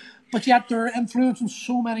clue, but yet they're influencing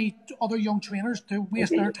so many other young trainers to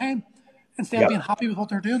waste their time instead of being happy with what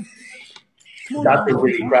they're doing. That's a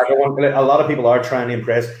really cracker one. A lot of people are trying to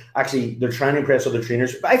impress. Actually, they're trying to impress other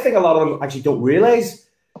trainers. But I think a lot of them actually don't realize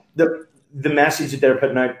that the message that they're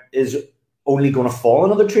putting out is only going to fall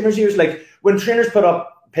on other trainers' ears. Like when trainers put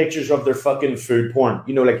up pictures of their fucking food porn,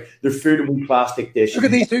 you know, like their food in plastic dishes. Look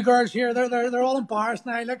at these two girls here. They're all embarrassed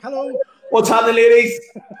now. Like, hello. What's happening, ladies?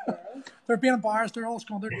 They're being embarrassed. They're all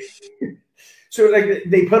squandered. So, like,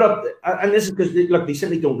 they put up, and this is because, look, they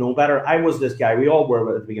simply don't know better. I was this guy. We all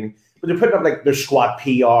were at the beginning. But they're putting up, like, their squat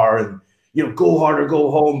PR and, you know, go hard or go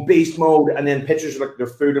home, beast mode, and then pictures of, like, their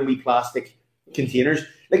food in plastic containers.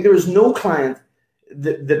 Like, there was no client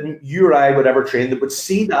that you or I would ever train that would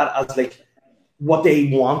see that as, like, what they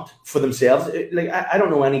want for themselves. Like, I don't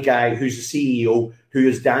know any guy who's a CEO who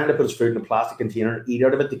is down to put his food in a plastic container and eat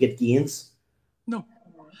out of it to get gains. No.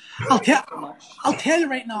 I'll tell you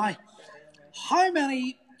right now, how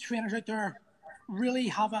many trainers out there really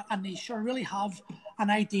have a niche or really have an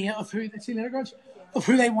idea of who, see later girls, of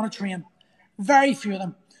who they want to train? Very few of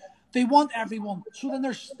them. They want everyone. So then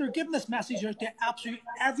they're giving this message out to absolutely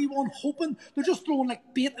everyone, hoping they're just throwing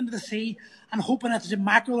like bait into the sea and hoping it's a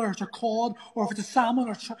mackerel or it's a cod or if it's a salmon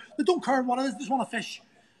or they don't care what it is, they just want a fish.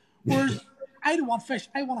 Whereas I don't want fish,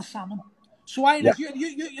 I want a salmon. So you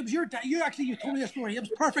told me this story. It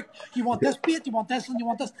was perfect. You want this bait, you want this, and you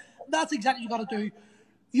want this. That's exactly what you got to do.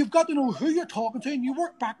 You've got to know who you're talking to, and you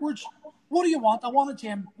work backwards. What do you want? I want a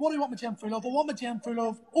gym. What do you want my gym full of? I want my gym full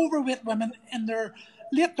of overweight women in their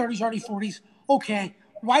late 30s, early 40s. Okay,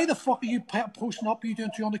 why the fuck are you posting up you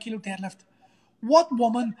doing 200 kilo deadlift? What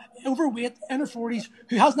woman, overweight, in her 40s,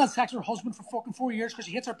 who hasn't had sex with her husband for fucking 4 years because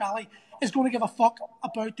she hates her belly, is going to give a fuck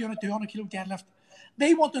about doing a 200 kilo deadlift?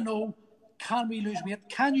 They want to know, can we lose weight?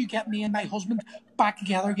 Can you get me and my husband back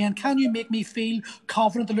together again? Can you make me feel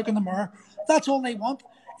confident to look in the mirror? That's all they want.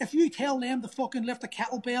 If you tell them to fucking lift a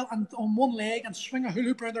kettlebell and on one leg and swing a hula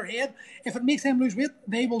hoop around their head, if it makes them lose weight,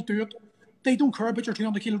 they will do it. They don't care about your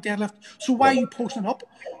 200 kilo deadlift. So why are you posting up?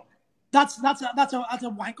 That's a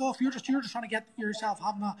wank off. You're just trying to get yourself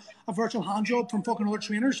having a virtual hand job from fucking other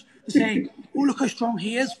trainers to say, oh, look how strong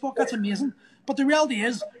he is. Fuck, that's amazing. But the reality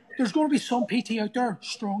is, there's going to be some PT out there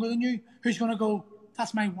stronger than you who's going to go,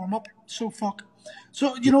 that's my warm up. So fuck.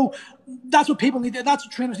 So, you know, that's what people need. That's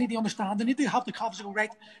what trainers need to understand. They need to have the confidence to go, right,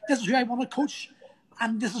 this is who I want to coach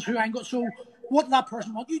and this is who I'm going to. So what did that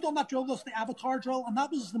person want? You done that drill, that's the avatar drill. And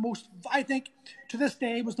that was the most, I think, to this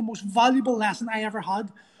day, was the most valuable lesson I ever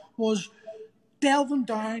had, was delving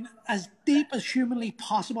down as deep as humanly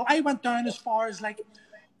possible. I went down as far as like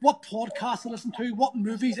what podcasts to listen to, what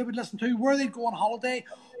movies they would listen to, where they'd go on holiday,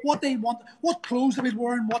 what they want, what clothes they would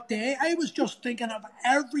wear on what day. I was just thinking of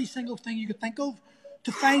every single thing you could think of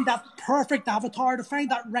to find that perfect avatar, to find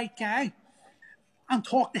that right guy and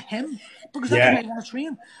talk to him, because that's what I want to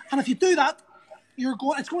train. And if you do that,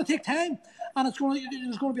 it's going to take time, and there's going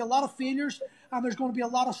to be a lot of failures, and there's going to be a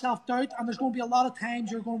lot of self-doubt, and there's going to be a lot of times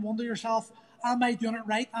you're going to wonder yourself, am I doing it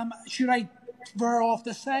right? Should I veer off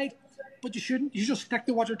this side? But you shouldn't. You just stick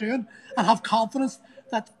to what you're doing and have confidence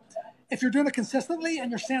that if you're doing it consistently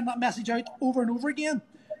and you're sending that message out over and over again,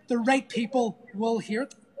 the right people will hear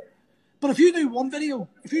it. But if you do one video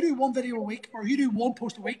a week, or you do one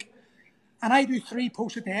post a week, and I do 3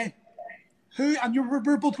 posts a day,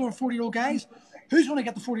 we're both going 40-year-old guys, who's going to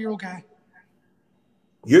get the 40-year-old guy?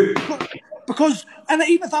 You. Because, and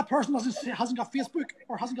even if that person hasn't got Facebook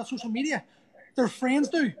or hasn't got social media, their friends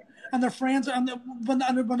do. And their friends, when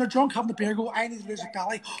they're drunk having a beer, go, I need to lose a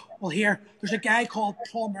belly. Well, here, there's a guy called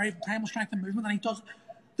Pol Murray from Primal Strength and Movement, and he does.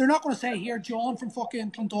 They're not going to say, here, John from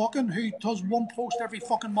fucking Clondalkin, who does 1 post every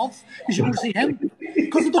fucking month, you should go see him,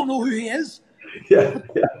 because they don't know who he is. Yeah.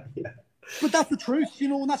 But that's the truth, you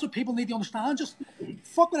know, and that's what people need to understand. Just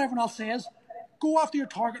fuck what everyone else says. Go after your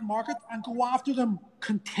target market and go after them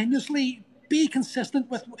continuously. Be consistent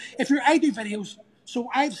with. I do videos. So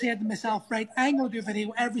I've said to myself, right, I'm going to do a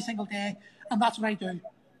video every single day, and that's what I do.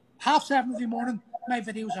 7:30 every morning, my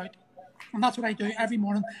video's out. And that's what I do every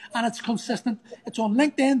morning, and it's consistent. It's on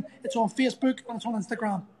LinkedIn, it's on Facebook, and it's on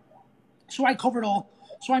Instagram. So I cover it all.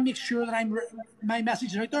 So I make sure that my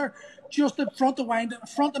message is out there, just the front of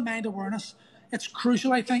mind awareness. It's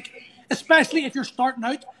crucial, I think, especially if you're starting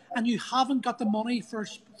out and you haven't got the money to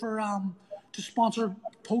sponsor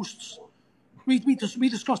posts. We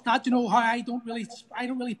discussed that, you know, how I don't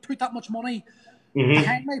really put that much money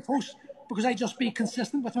behind my posts, because I just be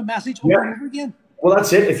consistent with my message over and over again. Well,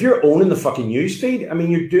 that's it. If you're owning the fucking newsfeed, I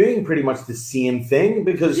mean, you're doing pretty much the same thing,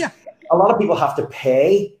 because a lot of people have to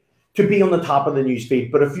pay to be on the top of the news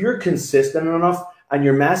feed. But if you're consistent enough and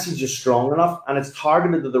your message is strong enough and it's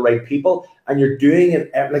targeted to the right people and you're doing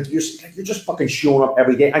it like you're just fucking showing up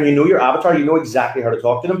every day and you know your avatar, you know exactly how to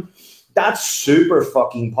talk to them, that's super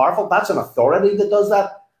fucking powerful. That's an authority that does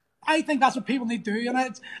that. I think that's what people need to do, and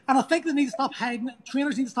I think they need to stop hiding.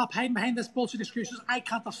 Trainers need to stop hiding behind this bullshit excuses. I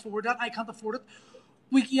can't afford that. I can't afford it.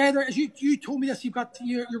 We either, as you told me this, you're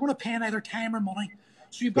going to pay in either time or money.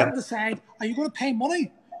 So you've got to decide: are you going to pay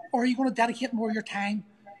money, or are you going to dedicate more of your time?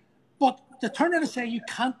 But to turn around and say you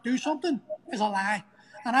can't do something is a lie.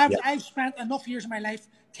 And I've spent enough years of my life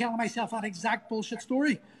telling myself that exact bullshit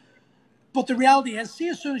story. But the reality is, see,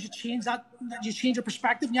 as soon as you change that, you change your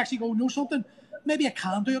perspective, and you actually go, know something. Maybe I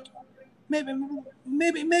can do it.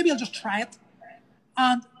 Maybe I'll just try it,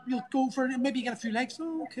 and you'll go for it. Maybe you get a few likes.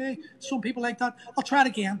 Oh, okay, some people like that. I'll try it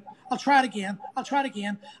again. I'll try it again. I'll try it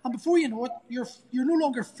again. And before you know it, you're no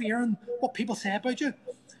longer fearing what people say about you,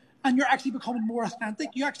 and you're actually becoming more authentic.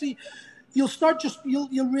 You'll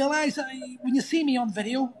realize that when you see me on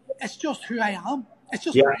video, it's just who I am. It's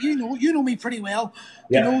just you know me pretty well.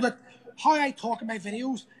 You know that how I talk in my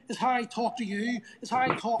videos is how I talk to you, is how I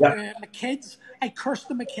talk to my kids. I curse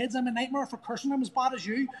to my kids. I'm a nightmare for cursing them as bad as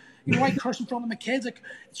you. You know, I curse in front of my kids,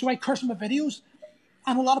 so I curse in my videos.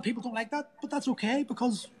 And a lot of people don't like that, but that's okay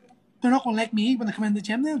because they're not going to like me when they come in the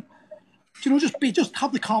gym then. You know, just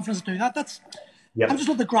have the confidence to do that. I just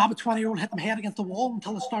love to grab a 20-year-old, hit them head against the wall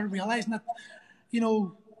until they started realising that, you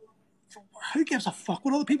know, who gives a fuck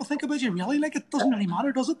what other people think about you, really? Like, it doesn't really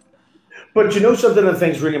matter, does it? But you know something I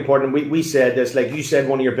think is really important? We said this, like you said,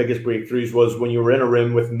 one of your biggest breakthroughs was when you were in a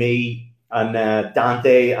room with me and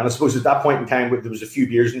Dante, and I suppose at that point in time there was a few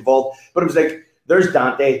beers involved, but it was like, there's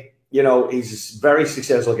Dante, you know, he's a very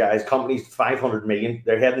successful guy. His company's 500 million.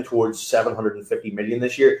 They're heading towards 750 million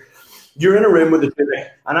this year. You're in a room with the two,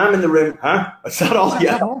 and I'm in the room, huh? Is that all?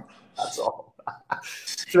 That's all.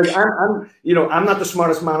 So like, I'm not the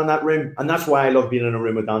smartest man in that room, and that's why I love being in a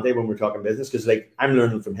room with Dante when we're talking business, because like I'm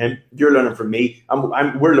learning from him, you're learning from me,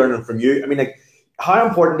 we're learning from you. I mean, like, how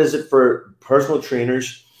important is it for personal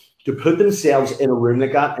trainers to put themselves in a room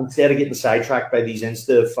like that instead of getting sidetracked by these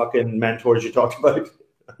Insta fucking mentors you talked about?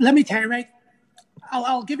 Let me tell you, right?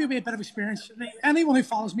 I'll give you a bit of experience. Anyone who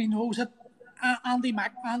follows me knows that Iron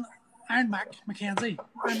Mac McKenzie,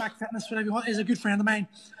 Iron Mac Fitness, whatever you want, is a good friend of mine.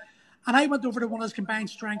 And I went over to one of his combined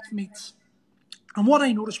strength meets. And what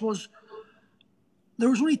I noticed was there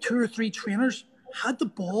was only 2 or 3 trainers had the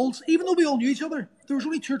balls, even though we all knew each other, there was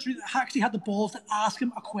only 2 or 3 that actually had the balls to ask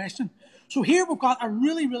him a question. So here we've got a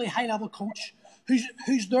really, really high-level coach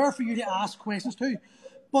who's there for you to ask questions to.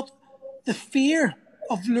 But the fear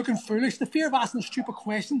of looking foolish, the fear of asking a stupid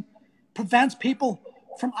question prevents people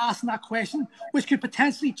from asking that question, which could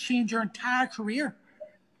potentially change your entire career.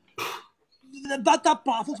 That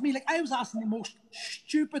baffles me. Like, I was asking the most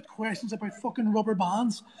stupid questions about fucking rubber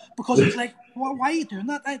bands because it was like, why are you doing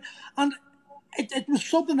that? And it was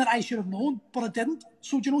something that I should have known, but I didn't.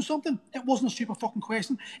 So do you know something? It wasn't a stupid fucking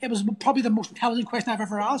question. It was probably the most intelligent question I've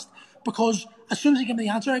ever asked, because as soon as he gave me the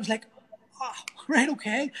answer, I was like, oh, right,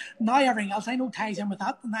 okay. Now everything else I know ties in with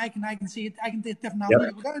that, and I can see it. I can take different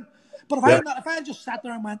avenues to go down. But if I just sat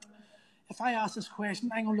there and went, if I ask this question,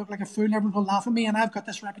 I'm going to look like a fool and everyone's going to laugh at me, and I've got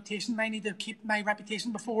this reputation, and I need to keep my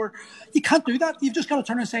reputation before. You can't do that. You've just got to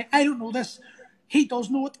turn and say, I don't know this. He does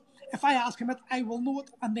know it. If I ask him it, I will know it,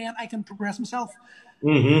 and then I can progress myself.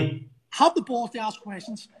 Mm-hmm. Have the balls to ask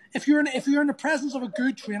questions. If you're in the presence of a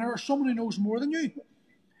good trainer or someone who knows more than you,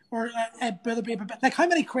 or like, how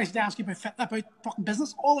many questions I ask you about fucking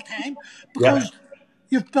business all the time? Because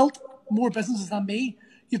you've built more businesses than me.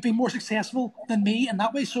 You've been more successful than me in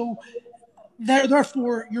that way. So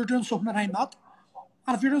therefore, you're doing something that I'm not.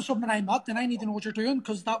 And if you're doing something that I'm not, then I need to know what you're doing,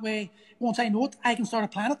 because that way, once I know it, I can start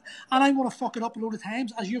applying it. And I'm going to fuck it up a load of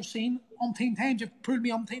times, as you've seen umpteen times. You've pulled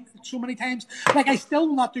me so many times. Like, I still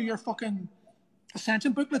will not do your fucking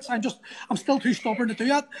ascension booklets. I'm still too stubborn to do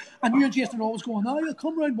that. And you and Jason are always going, you'll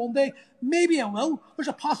come around one day. Maybe I will. There's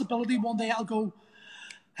a possibility one day I'll go,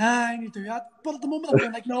 I need to do that. But at the moment I'm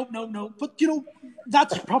going like, no. But, you know,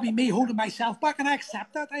 that's probably me holding myself back, and I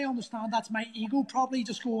accept that. I understand that's my ego probably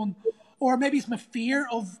just going, or maybe it's my fear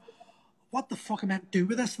of what the fuck am I meant to do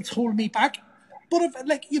with this that's holding me back. But if,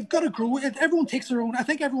 like, you've got to grow. Everyone takes their own. I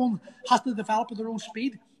think everyone has to develop at their own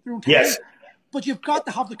speed, their own time. Yes. But you've got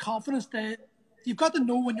to have the confidence that you've got to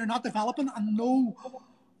know when you're not developing, and know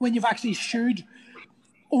when you've actually should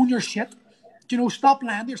own your shit. You know, stop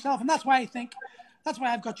lying to yourself. And that's why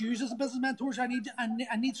I've got you as a business mentors. I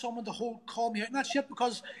need someone to call me out in that shit,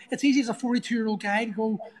 because it's easy as a 42-year-old guy to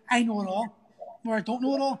go, I know it all. where I don't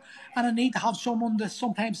know it all, and I need to have someone to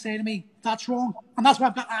sometimes say to me, that's wrong. And that's why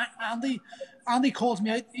I've got Andy. Andy calls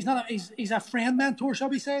me out. He's a friend mentor, shall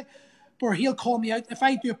we say, where he'll call me out. If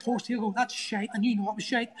I do a post, he'll go, that's shite, and you know what was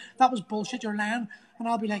shite. That was bullshit, you're lying. And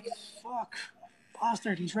I'll be like, fuck,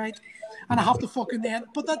 bastard, he's right. And I have to fucking then.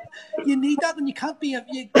 But that you need that, and you can't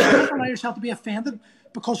allow yourself to be offended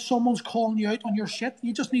because someone's calling you out on your shit.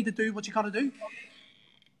 You just need to do what you got to do.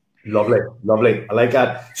 Lovely, lovely. I like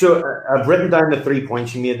that. So I've written down the 3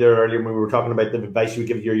 points you made there earlier when we were talking about the advice you would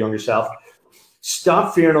give to your younger self.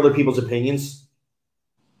 Stop fearing other people's opinions.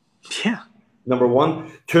 Yeah. Number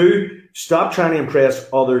 1. 2, stop trying to impress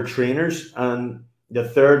other trainers. And the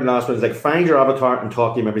third and last one is like find your avatar and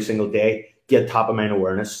talk to him every single day. Get top of mind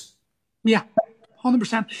awareness. Yeah,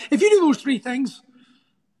 100%. If you do those 3 things,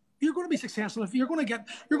 you're going to be successful. If you're going to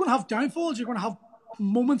have downfalls, you're going to have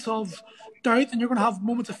moments of doubt, and you're going to have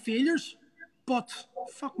moments of failures. But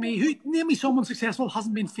fuck me, name me someone successful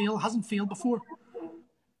hasn't failed before.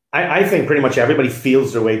 I think pretty much everybody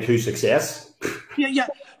feels their way to success. Yeah,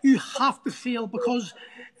 you have to fail, because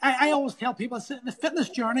I always tell people the fitness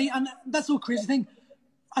journey, and that's the crazy thing.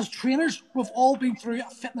 As trainers, we've all been through a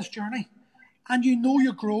fitness journey, and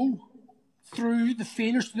you grow through the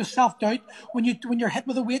failures, through the self-doubt, when you're hit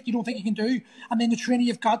with a weight you don't think you can do, and then the trainer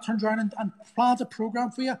you've got turns around and plans a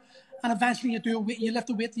program for you, and eventually you lift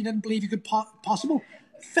a weight you didn't believe you could possible.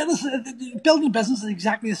 Fitness, building a business is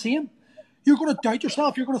exactly the same. You're going to doubt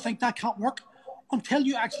yourself. You're going to think that can't work until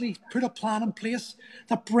you actually put a plan in place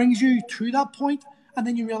that brings you to that point, and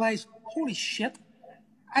then you realize, holy shit,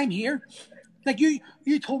 I'm here. Like you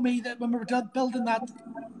told me that when we were building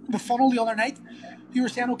the funnel the other night, you were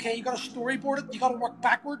saying, okay, you got to storyboard it, you got to work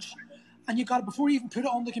backwards, and you got to, before you even put it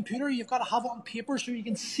on the computer, you've got to have it on paper so you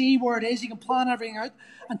can see where it is, you can plan everything out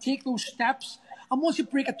and take those steps. And once you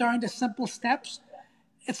break it down to simple steps,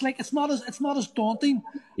 it's like it's not as daunting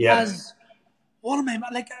as what am I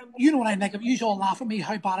like? You know what I'm like? You all laugh at me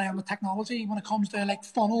how bad I am with technology when it comes to like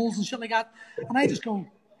funnels and shit like that, and I just go,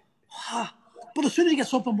 ah. But as soon as you get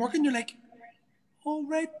something working, you're like, oh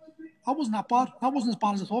right, that wasn't that bad. That wasn't as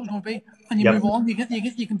bad as I thought it was going to be. And you move on.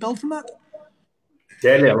 You can build from that.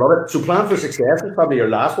 Deadly, I love it. So plan for success is probably your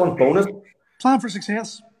last one. Bonus. Plan for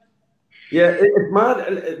success. Yeah, it's mad.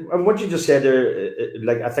 And what you just said there,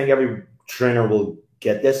 like I think every trainer will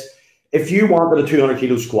get this. If you wanted a 200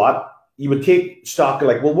 kilo squat, you would take stock of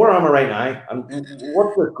like, well, where am I right now? And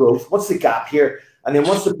what's the growth? What's the gap here? And then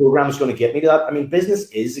what's the program that's going to get me to that? I mean, business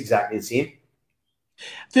is exactly the same.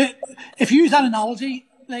 If you use that analogy,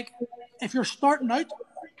 like if you're starting out,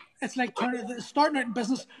 it's like starting out in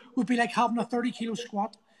business would be like having a 30 kilo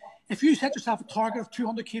squat. If you set yourself a target of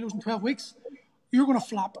 200 kilos in 12 weeks, you're going to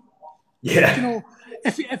flop. Yeah. You know,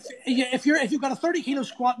 if you've got a 30 kilo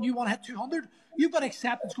squat and you want to hit 200, you've got to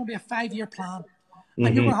accept it's going to be a 5-year plan.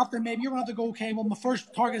 And you're going to have to go, okay, well, my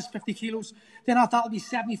first target is 50 kilos. Then that'll be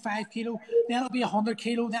 75 kilo. Then it'll be 100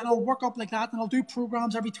 kilo. Then I'll work up like that. And I'll do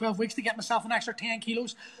programs every 12 weeks to get myself an extra 10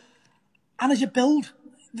 kilos. And as you build,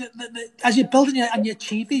 and you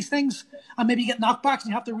achieve these things, and maybe you get knockbacks and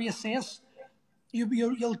you have to reassess,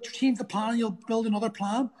 you'll change the plan and you'll build another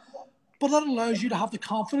plan. But that allows you to have the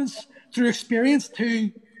confidence through experience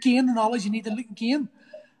to gain the knowledge you need to gain.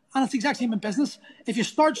 And it's the exact same in business. If you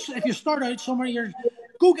start out somewhere,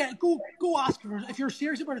 go ask for it. If you're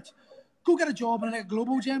serious about it, go get a job in a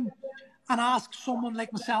global gym and ask someone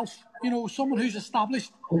like myself, someone who's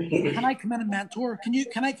established, can I come in and mentor?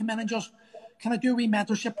 Can I come in and can I do a wee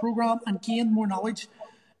mentorship program and gain more knowledge?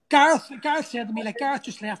 Gareth said to me, like, Gareth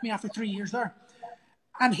just left me after 3 years there.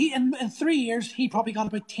 And in 3 years, he probably got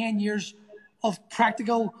about 10 years of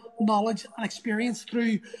practical knowledge and experience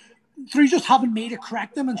through just having me to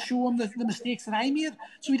correct them and show him the mistakes that I made,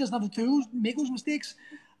 so he doesn't have to make those mistakes.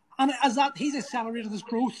 And as that, he's accelerated his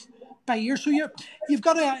growth by years. So you've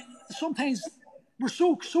got to, sometimes we're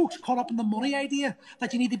so caught up in the money idea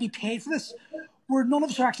that you need to be paid for this, where none of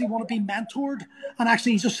us actually want to be mentored and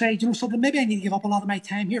actually just say, something, maybe I need to give up a lot of my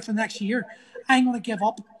time here for the next year. I'm going to give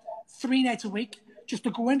up 3 nights a week just to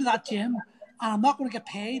go into that gym, and I'm not going to get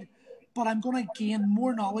paid, but I'm going to gain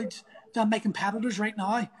more knowledge than my competitors right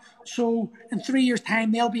now. So in 3 years'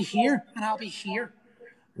 time, they'll be here and I'll be here.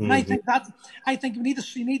 And I think you need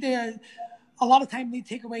to a lot of time you need to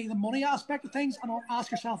take away the money aspect of things and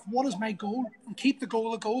ask yourself, what is my goal? And keep the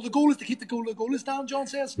goal a goal. The goal is to keep the goal a goal, as Dan John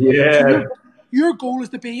says. Yeah. So your goal is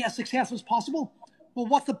to be as successful as possible. Well,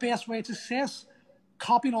 what's the best way to success?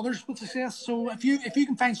 Copying others with success. So if you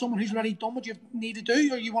can find someone who's already done what you need to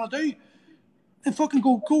do or you want to do, then fucking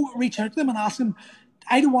go reach out to them and ask them,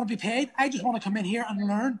 I don't want to be paid. I just want to come in here and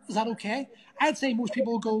learn. Is that okay? I'd say most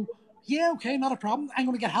people will go, yeah, okay, not a problem. I'm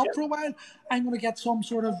going to get help for a while. I'm going to get some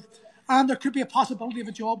sort of, and there could be a possibility of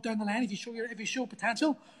a job down the line if you show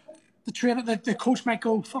potential. The trainer, the coach might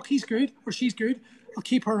go, fuck, he's good or she's good. I'll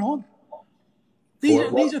keep her on.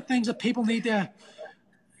 These are things that people need to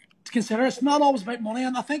consider. It's not always about money,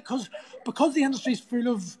 and I think because the industry is full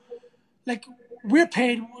of, like, we're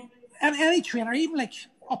paid, and any trainer, even like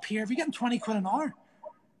up here, if you're getting 20 quid an hour,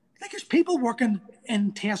 like, there's people working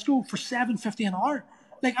in Tesco for $7.50 an hour,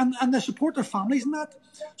 like, and they support their families and that.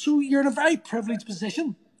 So you're in a very privileged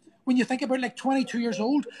position when you think about, like, 22 years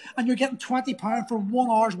old and you're getting £20 for 1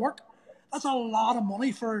 hour's work. That's a lot of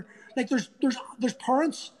money for, like, there's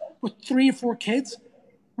parents with 3 or 4 kids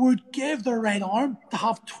would give their right arm to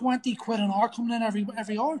have 20 quid an hour coming in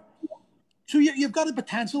every hour. So you've got a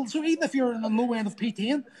potential. So even if you're in the low end of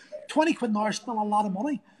PTing, 20 quid an hour is still a lot of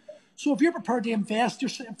money. So if you're prepared to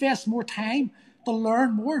invest more time to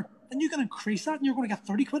learn more, then you can increase that and you're going to get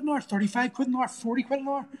 30 quid an hour, 35 quid an hour, 40 quid an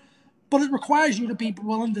hour. But it requires you to be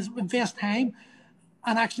willing to invest time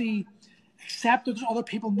and actually accept that other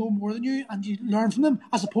people know more than you and you learn from them,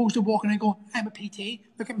 as opposed to walking in and going, I'm a PT,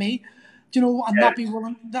 look at me, and not be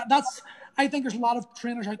willing. That's, I think there's a lot of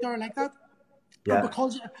trainers out there like that. Yeah. And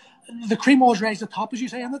because the cream always rises to the top, as you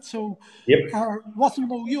say, in it. So, what's the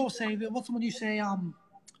one you say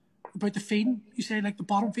about the feeding? You say, like, the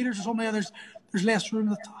bottom feeders or something. There's less room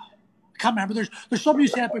at the top. I can't remember. There's something you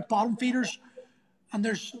said about bottom feeders, and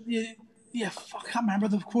there's I can't remember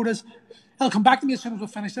the quote is. It'll come back to me as soon as we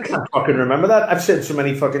finish this. I can't fucking remember that. I've said so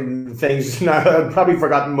many fucking things now. I've probably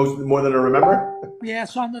forgotten more than I remember. Yeah,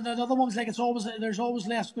 so the other one's like, there's always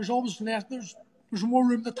less. There's more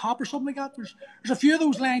room at the top or something like that. There's a few of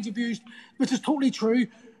those lines you've used, which is totally true.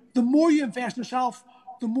 The more you invest in yourself,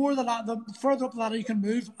 the further up the ladder you can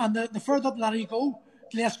move, and the further up the ladder you go,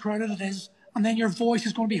 the less crowded it is, and then your voice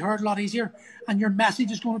is going to be heard a lot easier, and your message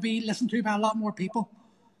is going to be listened to by a lot more people.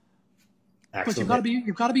 Excellent. But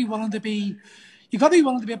you've got to be willing to be a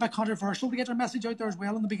bit controversial to get your message out there as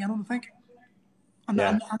well in the beginning, I think,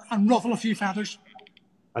 and ruffle a few feathers,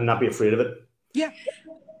 and not be afraid of it. Yeah.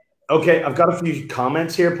 Okay, I've got a few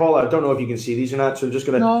comments here, Paul. I don't know if you can see these or not, so I'm just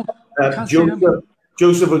going to. No,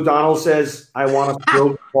 Joseph O'Donnell says, "I want to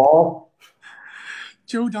stroke Paul."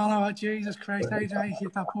 Joe O'Donnell, Jesus Christ, I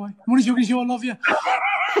hate that boy. What is you? I love you.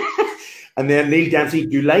 And then Neil Dempsey,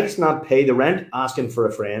 do likes not pay the rent? Asking for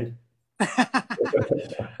a friend.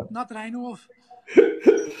 Not that I know of.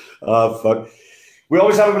 Oh, fuck. We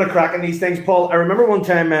always have a bit of crack in these things, Paul. I remember one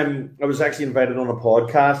time I was actually invited on a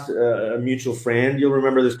podcast, a mutual friend. You'll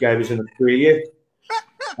remember this guy was in Australia.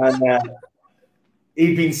 And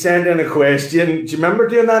he'd been sent in a question. Do you remember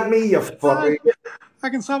doing that, me? You fucker. I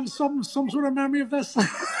can have some sort of memory of this.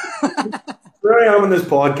 Where I am on this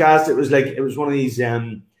podcast, it was one of these,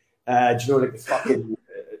 like fucking...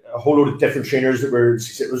 a whole load of different trainers it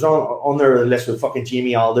was on their list with fucking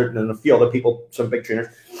Jamie Alderton and a few other people, some big trainers.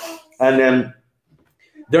 And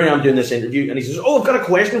there I am doing this interview, and he says, "Oh, I've got a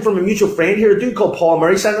question from a mutual friend here, a dude called Pol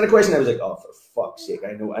Murray sent in a question." I was like, "Oh, for fuck's sake,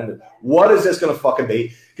 I know." And what is this going to fucking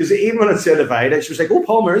be? Because even when it said Divide, she was like, "Oh,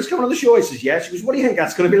 Pol Murray's coming on the show." I says, "Yeah." She goes, "What do you think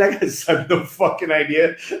that's going to be like?" I said, "No fucking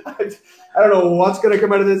idea." I don't know what's going to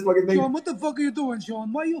come out of this fucking thing. Sean, what the fuck are you doing,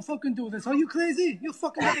 Sean? Why are you fucking doing this? Are you crazy? You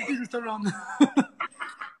fucking have a business to run.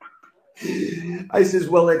 I says,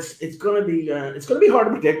 well, it's gonna be hard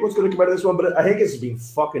to predict what's gonna come out of this one, but I think it's been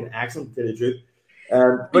fucking excellent, to tell the truth.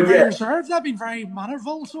 But yeah, reserved. I've been very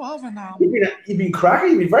mannerful, so haven't I? You've been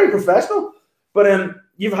cracking. You've been very professional, but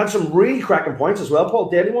you've had some really cracking points as well,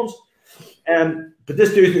 Paul. Deadly ones. But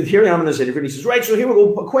this dude, here I am in this interview, and he says, right, so here we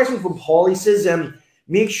go. A question from Paul. He says,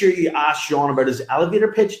 make sure you ask Sean about his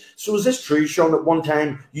elevator pitch. So is this true, Sean, that one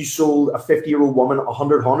time you sold a 50-year-old woman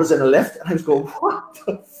 100 Hondas in a lift? And I was going, what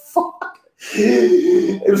the fuck?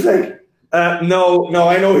 It was like, no,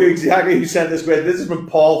 I know who sent this question. This is from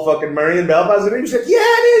Paul fucking Murray in Belfast. And he said, yeah,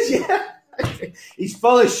 it is, yeah. He's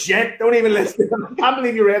full of shit. Don't even listen to him. I can't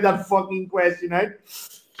believe you read that fucking question out.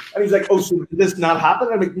 And he's like, oh, so did this not happen?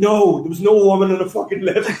 I'm like, no, there was no woman in a fucking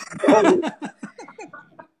lift.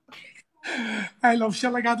 I love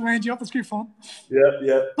shit like that to wind you up. It's good fun.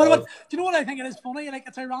 Yeah. But do you know what I think it is funny? Like,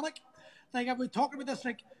 it's ironic. Like, I would talk about this,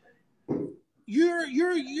 like, you are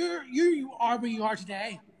where you are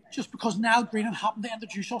today just because Niall Greenan happened to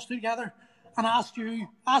introduce us together and asked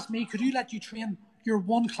me, could you let you train your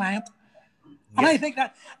one client? And I think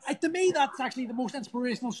that, to me, that's actually the most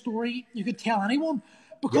inspirational story you could tell anyone,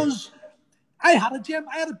 because I had a gym.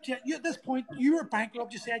 At this point, you were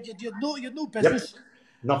bankrupt. You said you had no business.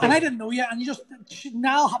 Nothing. And I didn't know you. And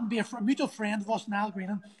Niall happened to be a mutual friend of us, Niall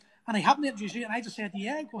Greenan. And he happened to introduce you. And I just said,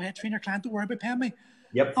 yeah, go ahead, train your client. Don't worry about paying me.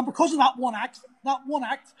 Yep. And because of that one act,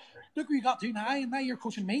 Look where you got to now, and now you're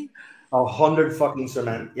coaching me. 100 fucking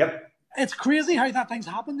cement. Yep. It's crazy how that thing's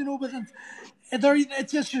happened, you know. But it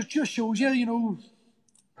just shows you, you know.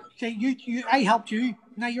 I helped you.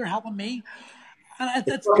 Now you're helping me, and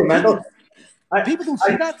It's fucking mental. People don't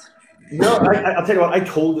see that. No, I'll tell you what. I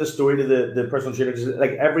told this story to the personal trainer because,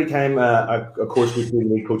 like, every time a course goes through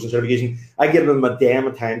the coaching certification, I give them a damn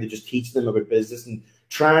of time to just teach them about business and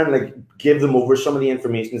try and like give them over some of the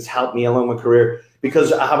information that's helped me along my career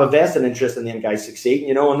because I have a vested interest in them guys succeeding,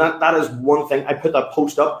 you know. And that is one thing. I put that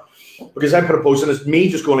post up because I put a post and it's me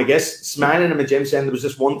just going, I guess, smiling in my gym saying there was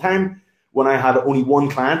this one time when I had only one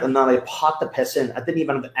client and then I pot the piss in. I didn't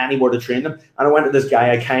even have anywhere to train them. And I went to this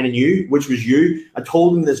guy I kind of knew, which was you. I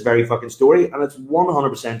told him this very fucking story and it's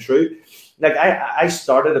 100% true. Like I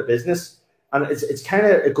started a business and it's kind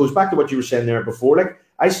of, it goes back to what you were saying there before. Like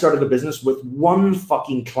I started a business with one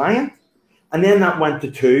fucking client and then that went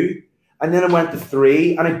to 2 and then it went to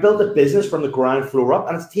 3 and I built a business from the ground floor up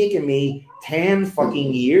and it's taken me 10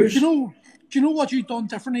 fucking years. Do you know what you've done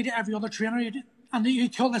differently to every other trainer you did? And you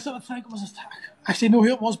told this, I think it was, actually know who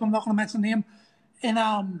it was, but I'm not going to mention the name,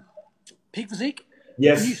 in Peak Physique.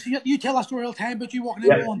 Yes. You tell that story all the time, but you walking in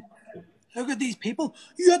going, look at these people.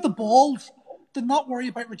 You had the balls to not worry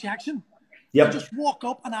about rejection. Yep. You just walk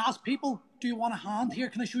up and ask people, do you want a hand here?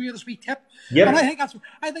 Can I show you this wee tip? Yep. And I think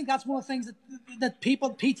that's one of the things that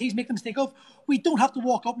people, PTs make the mistake of. We don't have to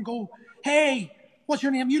walk up and go, hey, what's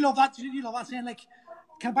your name? You love that saying like,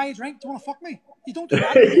 can I buy you a drink? Do you want to fuck me? You don't do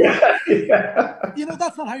that. Yeah. You know,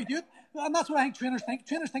 that's not how you do it. And that's what I think trainers think.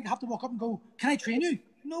 Trainers think I have to walk up and go, can I train you?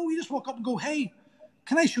 No, you just walk up and go, hey,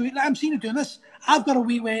 can I show you? I'm seeing you doing this. I've got a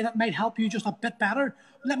wee way that might help you just a bit better.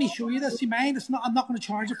 Let me show you this. You mind? I'm not going to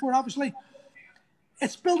charge you for it, obviously.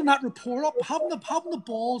 It's building that rapport up, having the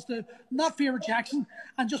balls to not fear rejection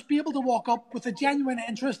and just be able to walk up with a genuine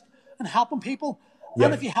interest and helping people. Yep.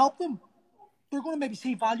 And if you help them, they're going to maybe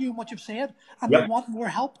see value in what you've said and they want more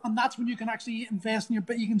help. And that's when you can actually invest in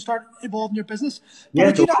you can start evolving your business.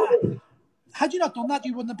 But had you not done that,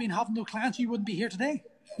 you wouldn't have been having no clients. You wouldn't be here today.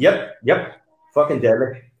 Yep. Fucking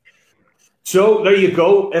deadly. So there you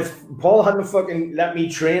go. If Paul hadn't fucking let me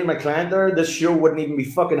train my client there, this show wouldn't even be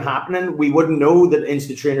fucking happening. We wouldn't know that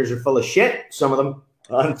Insta trainers are full of shit. Some of them.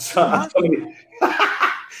 And it's mad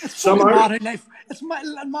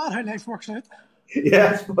how life works out.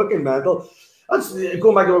 Yeah, it's fucking mental. That's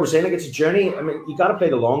going back to what we're saying. Like it's a journey. I mean, you got to play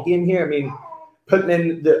the long game here. I mean, putting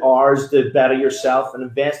in the hours to better yourself and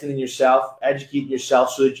investing in yourself, educating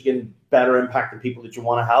yourself so that you can better impact the people that you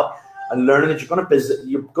want to help. And learning that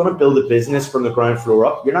you're going to build a business from the ground floor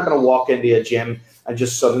up. You're not going to walk into a gym and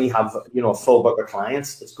just suddenly have a full book of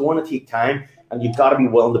clients. It's going to take time, and you've got to be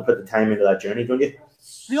willing to put the time into that journey, don't you?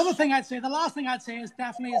 The other thing I'd say, the last thing I'd say is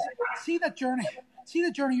definitely see the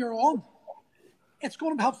journey you're on. It's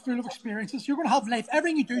going to be full of experiences. You're going to have life.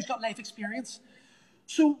 Everything you do has got life experience.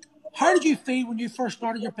 So how did you feel when you first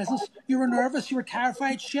started your business? You were nervous. You were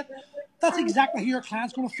terrified. Shit. That's exactly how your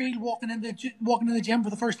client's going to feel walking in the gym for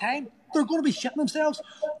the first time. They're going to be shitting themselves.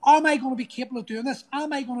 Am I going to be capable of doing this?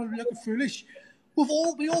 Am I going to look foolish?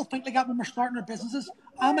 We all think like that when we're starting our businesses.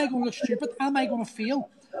 Am I going to look stupid? Am I going to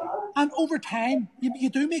fail? And over time, you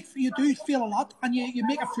do fail a lot, and you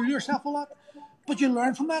make a fool of yourself a lot. But you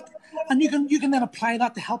learn from that, and you can then apply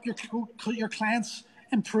that to help your clients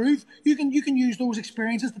improve. You can use those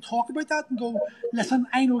experiences to talk about that and go, listen,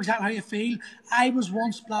 I know exactly how you feel. I was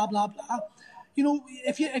once blah blah blah. You know,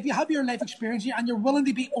 if you have your life experience and you're willing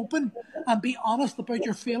to be open and be honest about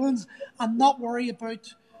your feelings and not worry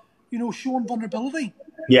about, showing vulnerability.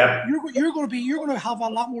 Yeah, you're going to have a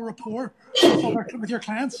lot more rapport with your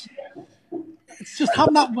clients. It's just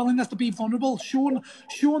having that willingness to be vulnerable, showing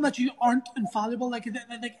that you aren't infallible. Like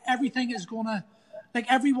everything is gonna, like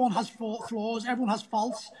everyone has flaws, everyone has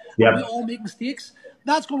faults, and we all make mistakes.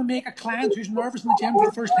 That's going to make a client who's nervous in the gym for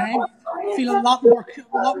the first time feel a lot more at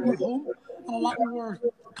home and a lot more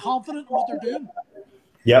confident in what they're doing.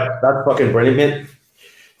 Yep, that's fucking brilliant, mate.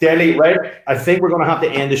 Deadly, right? I think we're going to have to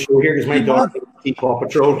end the show here because my dog needs to keep Paw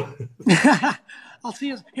Patrol. I'll see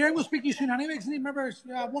you. Here, I'm going to speak to you soon anyway, because remember,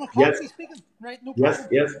 1 o'clock he's speaking. Right, no problem.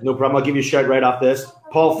 Yes, no problem. I'll give you a shout right after this.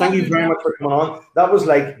 Paul, thank you very much for coming on. That was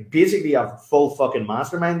like basically a full fucking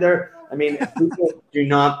mastermind there. I mean, if people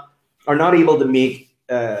are not able to make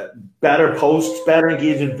better posts, better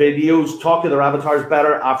engaging videos, talk to their avatars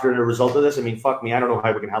better after the result of this, I mean, fuck me, I don't know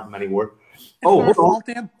how we can help them anymore. It's their fault,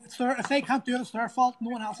 then. If they can't do it, it's their fault.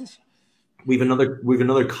 No one else's. We've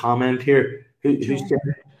another comment here. Who's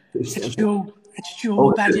it's Joe. It's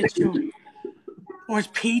Joe. It's Joe. Or it's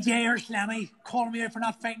PJ or Slammy calling me out for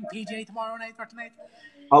not fighting PJ tomorrow night or tonight.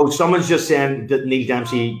 Oh, someone's just saying that Neil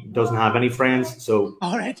Dempsey doesn't have any friends. So.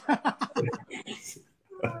 All right.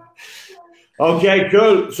 Okay,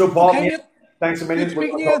 cool. So, Paul, Okay, thanks a million. Good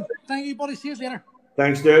speaking to you. Thank you, buddy. See you later.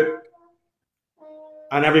 Thanks, dude.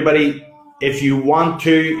 And everybody, if you want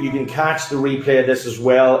to, you can catch the replay of this as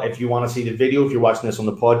well. If you want to see the video, if you're watching this on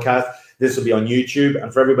the podcast, this will be on YouTube.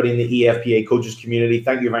 And for everybody in the EFPA coaches community,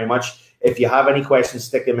 thank you very much. If you have any questions,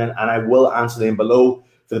 stick them in and I will answer them below.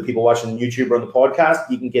 For the people watching on YouTube or on the podcast,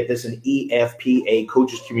 you can get this in EFPA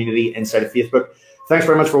coaches community inside of Facebook. Thanks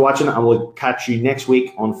very much for watching, and we'll catch you next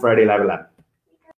week on Friday Live 11.